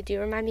vocals really do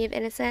remind me of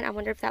Innocent. I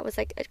wonder if that was,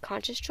 like, a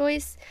conscious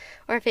choice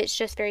or if it's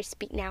just very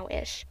Speak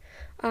Now-ish.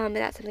 And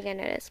that's something I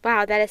noticed.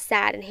 Wow, that is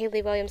sad, and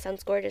Hayley Williams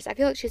sounds gorgeous. I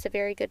feel like she's a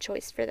very good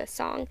choice for this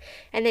song,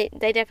 and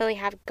they definitely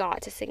have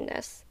got to sing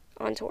this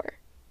on tour.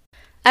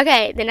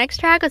 Okay, the next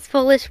track was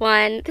Foolish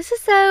One. This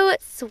is so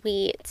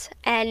sweet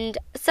and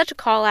such a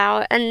call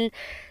out and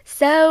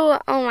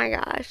so, oh my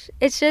gosh,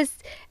 it's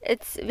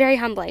very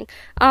humbling.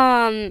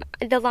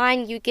 The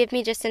line, you give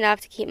me just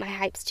enough to keep my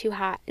hopes too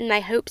high,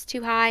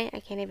 I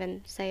can't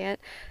even say it.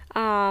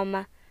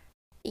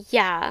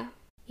 Yeah,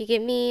 you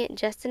give me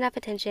just enough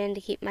attention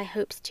to keep my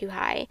hopes too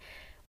high.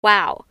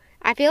 Wow.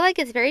 I feel like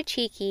it's very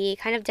cheeky,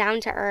 kind of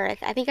down to earth.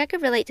 I think I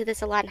could relate to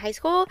this a lot in high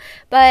school,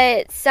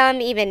 but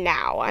some even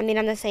now. I mean,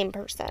 I'm the same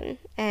person,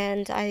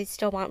 and I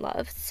still want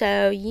love,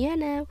 so, you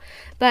know.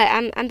 But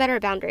I'm better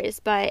at boundaries,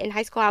 but in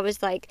high school I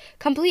was, like,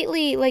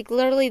 completely, like,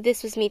 literally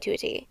this was me to a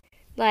T.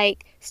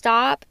 Like,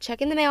 stop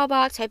checking the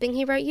mailbox, hoping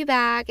he wrote you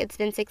back. It's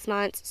been 6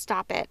 months.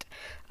 Stop it.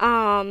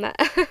 And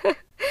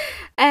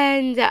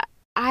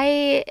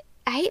I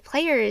hate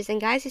players and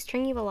guys who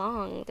string you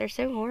along. They're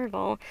so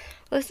horrible.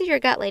 Listen to your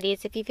gut,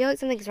 ladies. If you feel like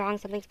something's wrong,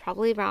 something's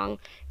probably wrong.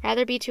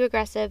 Rather be too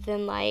aggressive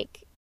than,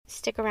 like,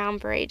 stick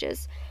around for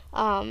ages.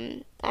 I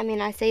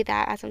mean, I say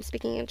that as I'm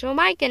speaking into a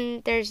mic,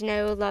 and there's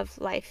no love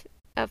life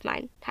of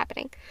mine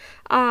happening.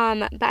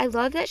 But I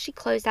love that she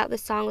closed out the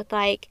song with,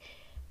 like,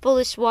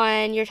 Foolish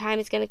One, your time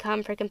is gonna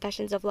come for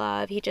confessions of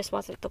love. He just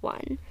wasn't the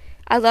one.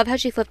 I love how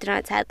she flipped it on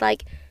its head.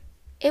 Like,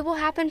 it will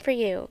happen for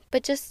you,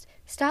 but just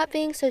stop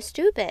being so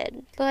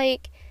stupid.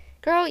 Like,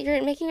 girl,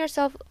 you're making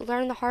yourself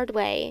learn the hard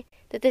way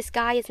that this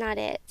guy is not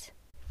it.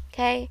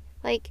 Okay?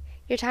 Like,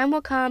 your time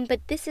will come,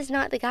 but this is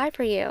not the guy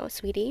for you,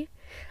 sweetie.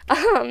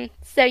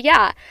 So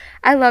yeah,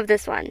 I love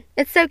this one.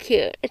 It's so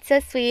cute. It's so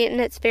sweet, and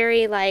it's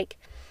very,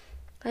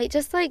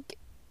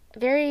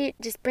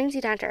 just brings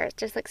you down to earth.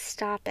 Just, like,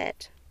 stop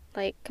it.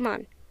 Like, come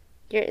on.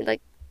 You're,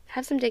 like,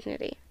 have some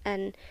dignity,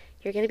 and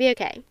you're gonna be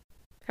okay.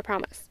 I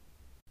promise.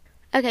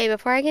 Okay,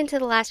 before I get into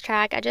the last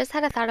track, I just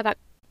had a thought about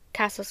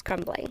Castles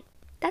Crumbling.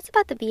 That's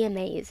about the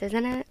VMAs,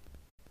 isn't it?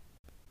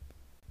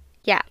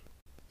 Yeah,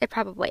 it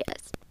probably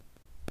is.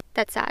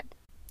 That's sad.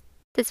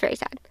 That's very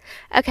sad.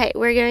 Okay,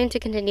 we're going to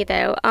continue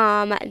though.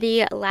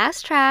 The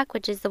last track,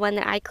 which is the one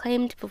that I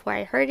claimed before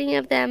I heard any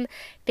of them,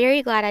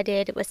 very glad I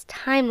did, was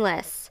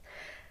Timeless.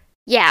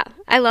 Yeah,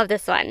 I love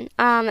this one.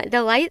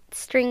 The light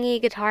stringy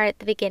guitar at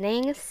the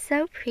beginning is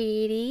so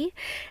pretty.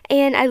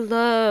 And I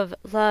love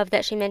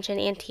that she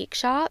mentioned antique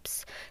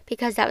shops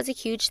because that was a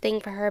huge thing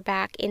for her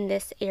back in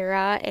this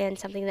era and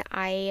something that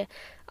I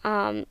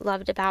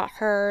loved about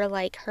her,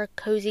 like her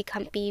cozy,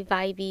 comfy,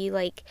 vibey,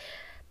 like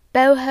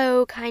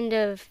boho kind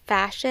of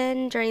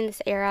fashion during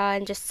this era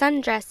and just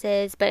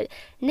sundresses, but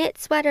knit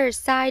sweaters,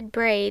 side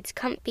braids,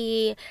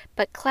 comfy,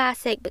 but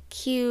classic, but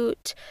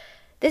cute.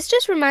 This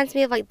just reminds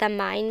me of, like, the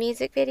Mine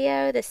music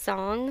video, the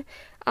song,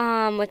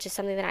 which is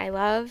something that I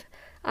love.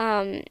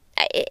 It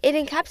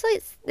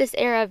encapsulates this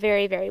era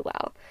very, very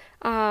well.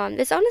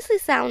 This honestly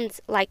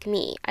sounds like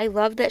me. I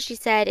love that she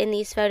said, in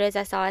these photos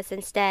I saw us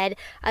instead.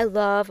 I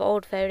love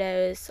old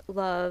photos,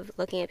 love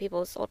looking at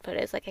people's old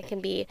photos. Like,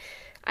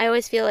 I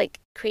always feel, like,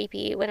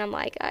 creepy when I'm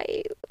like,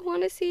 I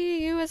want to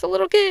see you as a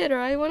little kid, or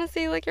I want to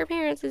see, like, your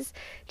parents as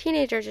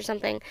teenagers or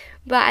something.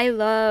 But I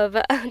love,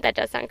 that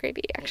does sound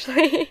creepy,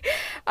 actually.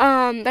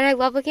 But I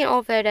love looking at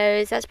old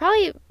photos. That's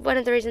probably one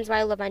of the reasons why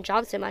I love my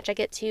job so much. I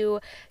get to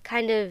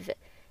kind of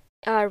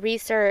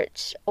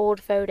research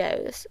old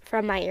photos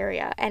from my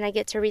area, and I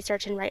get to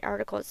research and write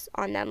articles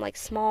on them, like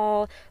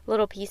small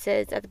little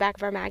pieces at the back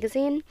of our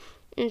magazine.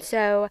 And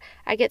so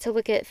I get to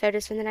look at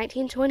photos from the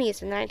 1920s,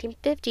 from the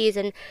 1950s,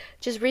 and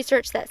just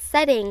research that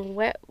setting.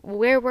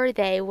 Where were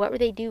they? What were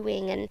they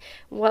doing? And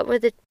what were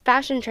the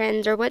fashion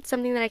trends? Or what's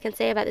something that I can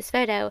say about this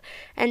photo?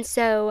 And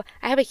so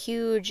I have a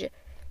huge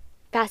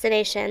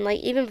fascination, like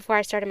even before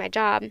I started my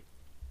job,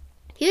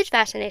 huge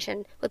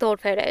fascination with old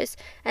photos.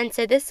 And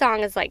so this song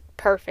is, like,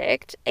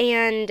 perfect.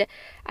 And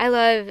I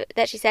love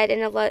that she said,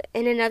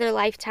 in another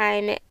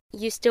lifetime,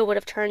 you still would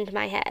have turned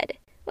my head.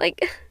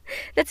 Like,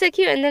 that's so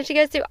cute. And then she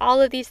goes through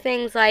all of these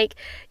things like,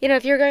 you know,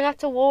 if you're going off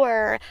to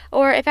war,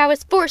 or if I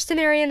was forced to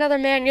marry another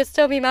man, you'd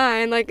still be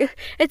mine. Like,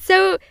 it's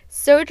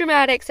so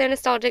dramatic, so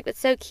nostalgic, but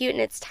so cute,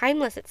 and it's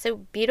timeless. It's so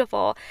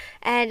beautiful.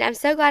 And I'm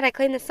so glad I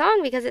claimed this song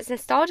because it's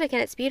nostalgic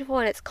and it's beautiful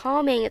and it's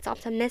calming, it's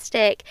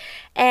optimistic.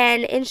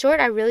 And in short,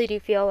 I really do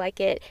feel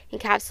like it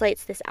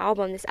encapsulates this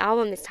album. This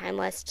album is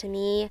timeless to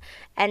me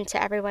and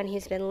to everyone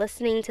who's been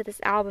listening to this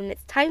album.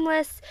 It's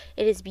timeless.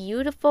 It is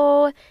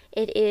beautiful.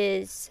 It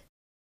is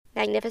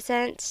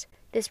magnificent.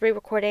 This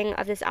re-recording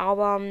of this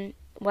album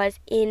was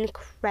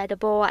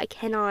incredible. I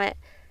cannot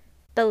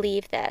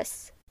believe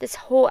this. This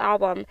whole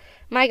album.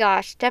 My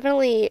gosh,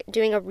 definitely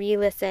doing a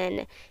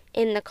re-listen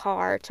in the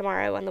car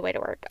tomorrow on the way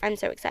to work. I'm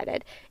so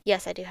excited.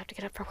 Yes, I do have to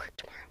get up for work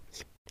tomorrow.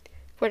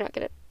 We're not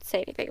going to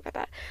say anything about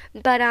that.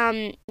 But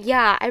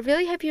yeah, I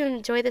really hope you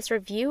enjoy this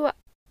review.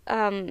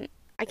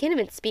 I can't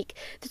even speak.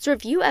 This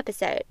review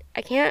episode.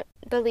 I can't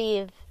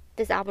believe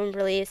this album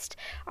released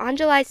on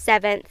July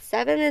 7th.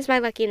 7 is my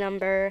lucky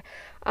number.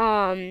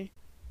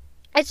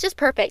 It's just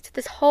perfect.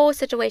 This whole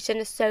situation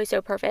is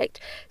so perfect.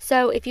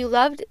 So if you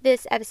loved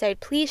this episode,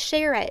 please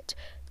share it,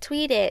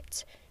 tweet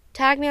it,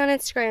 tag me on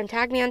Instagram,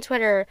 tag me on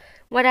Twitter,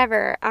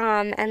 whatever,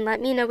 and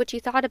let me know what you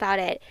thought about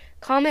it.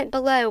 Comment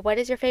below, what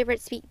is your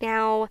favorite Speak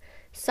Now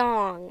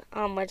song?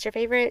 What's your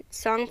favorite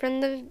song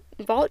from the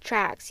vault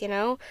tracks, you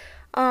know?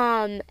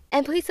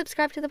 And please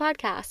subscribe to the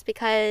podcast,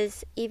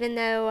 because even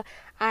though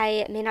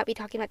I may not be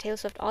talking about Taylor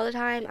Swift all the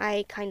time,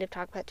 I kind of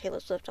talk about Taylor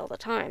Swift all the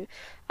time.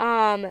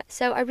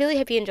 So I really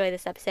hope you enjoy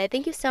this episode.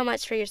 Thank you so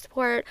much for your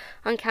support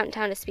on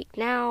Countdown to Speak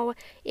Now.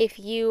 If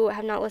you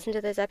have not listened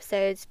to those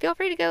episodes, feel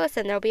free to go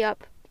listen. They'll be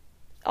up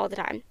all the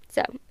time,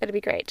 so it'll be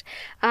great.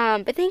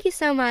 But thank you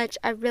so much.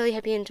 I really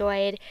hope you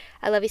enjoyed.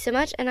 I love you so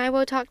much, and I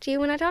will talk to you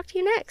when I talk to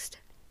you next.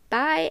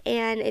 Bye,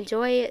 and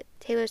enjoy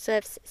Taylor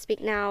Swift's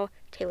Speak Now,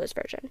 Taylor's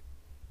version.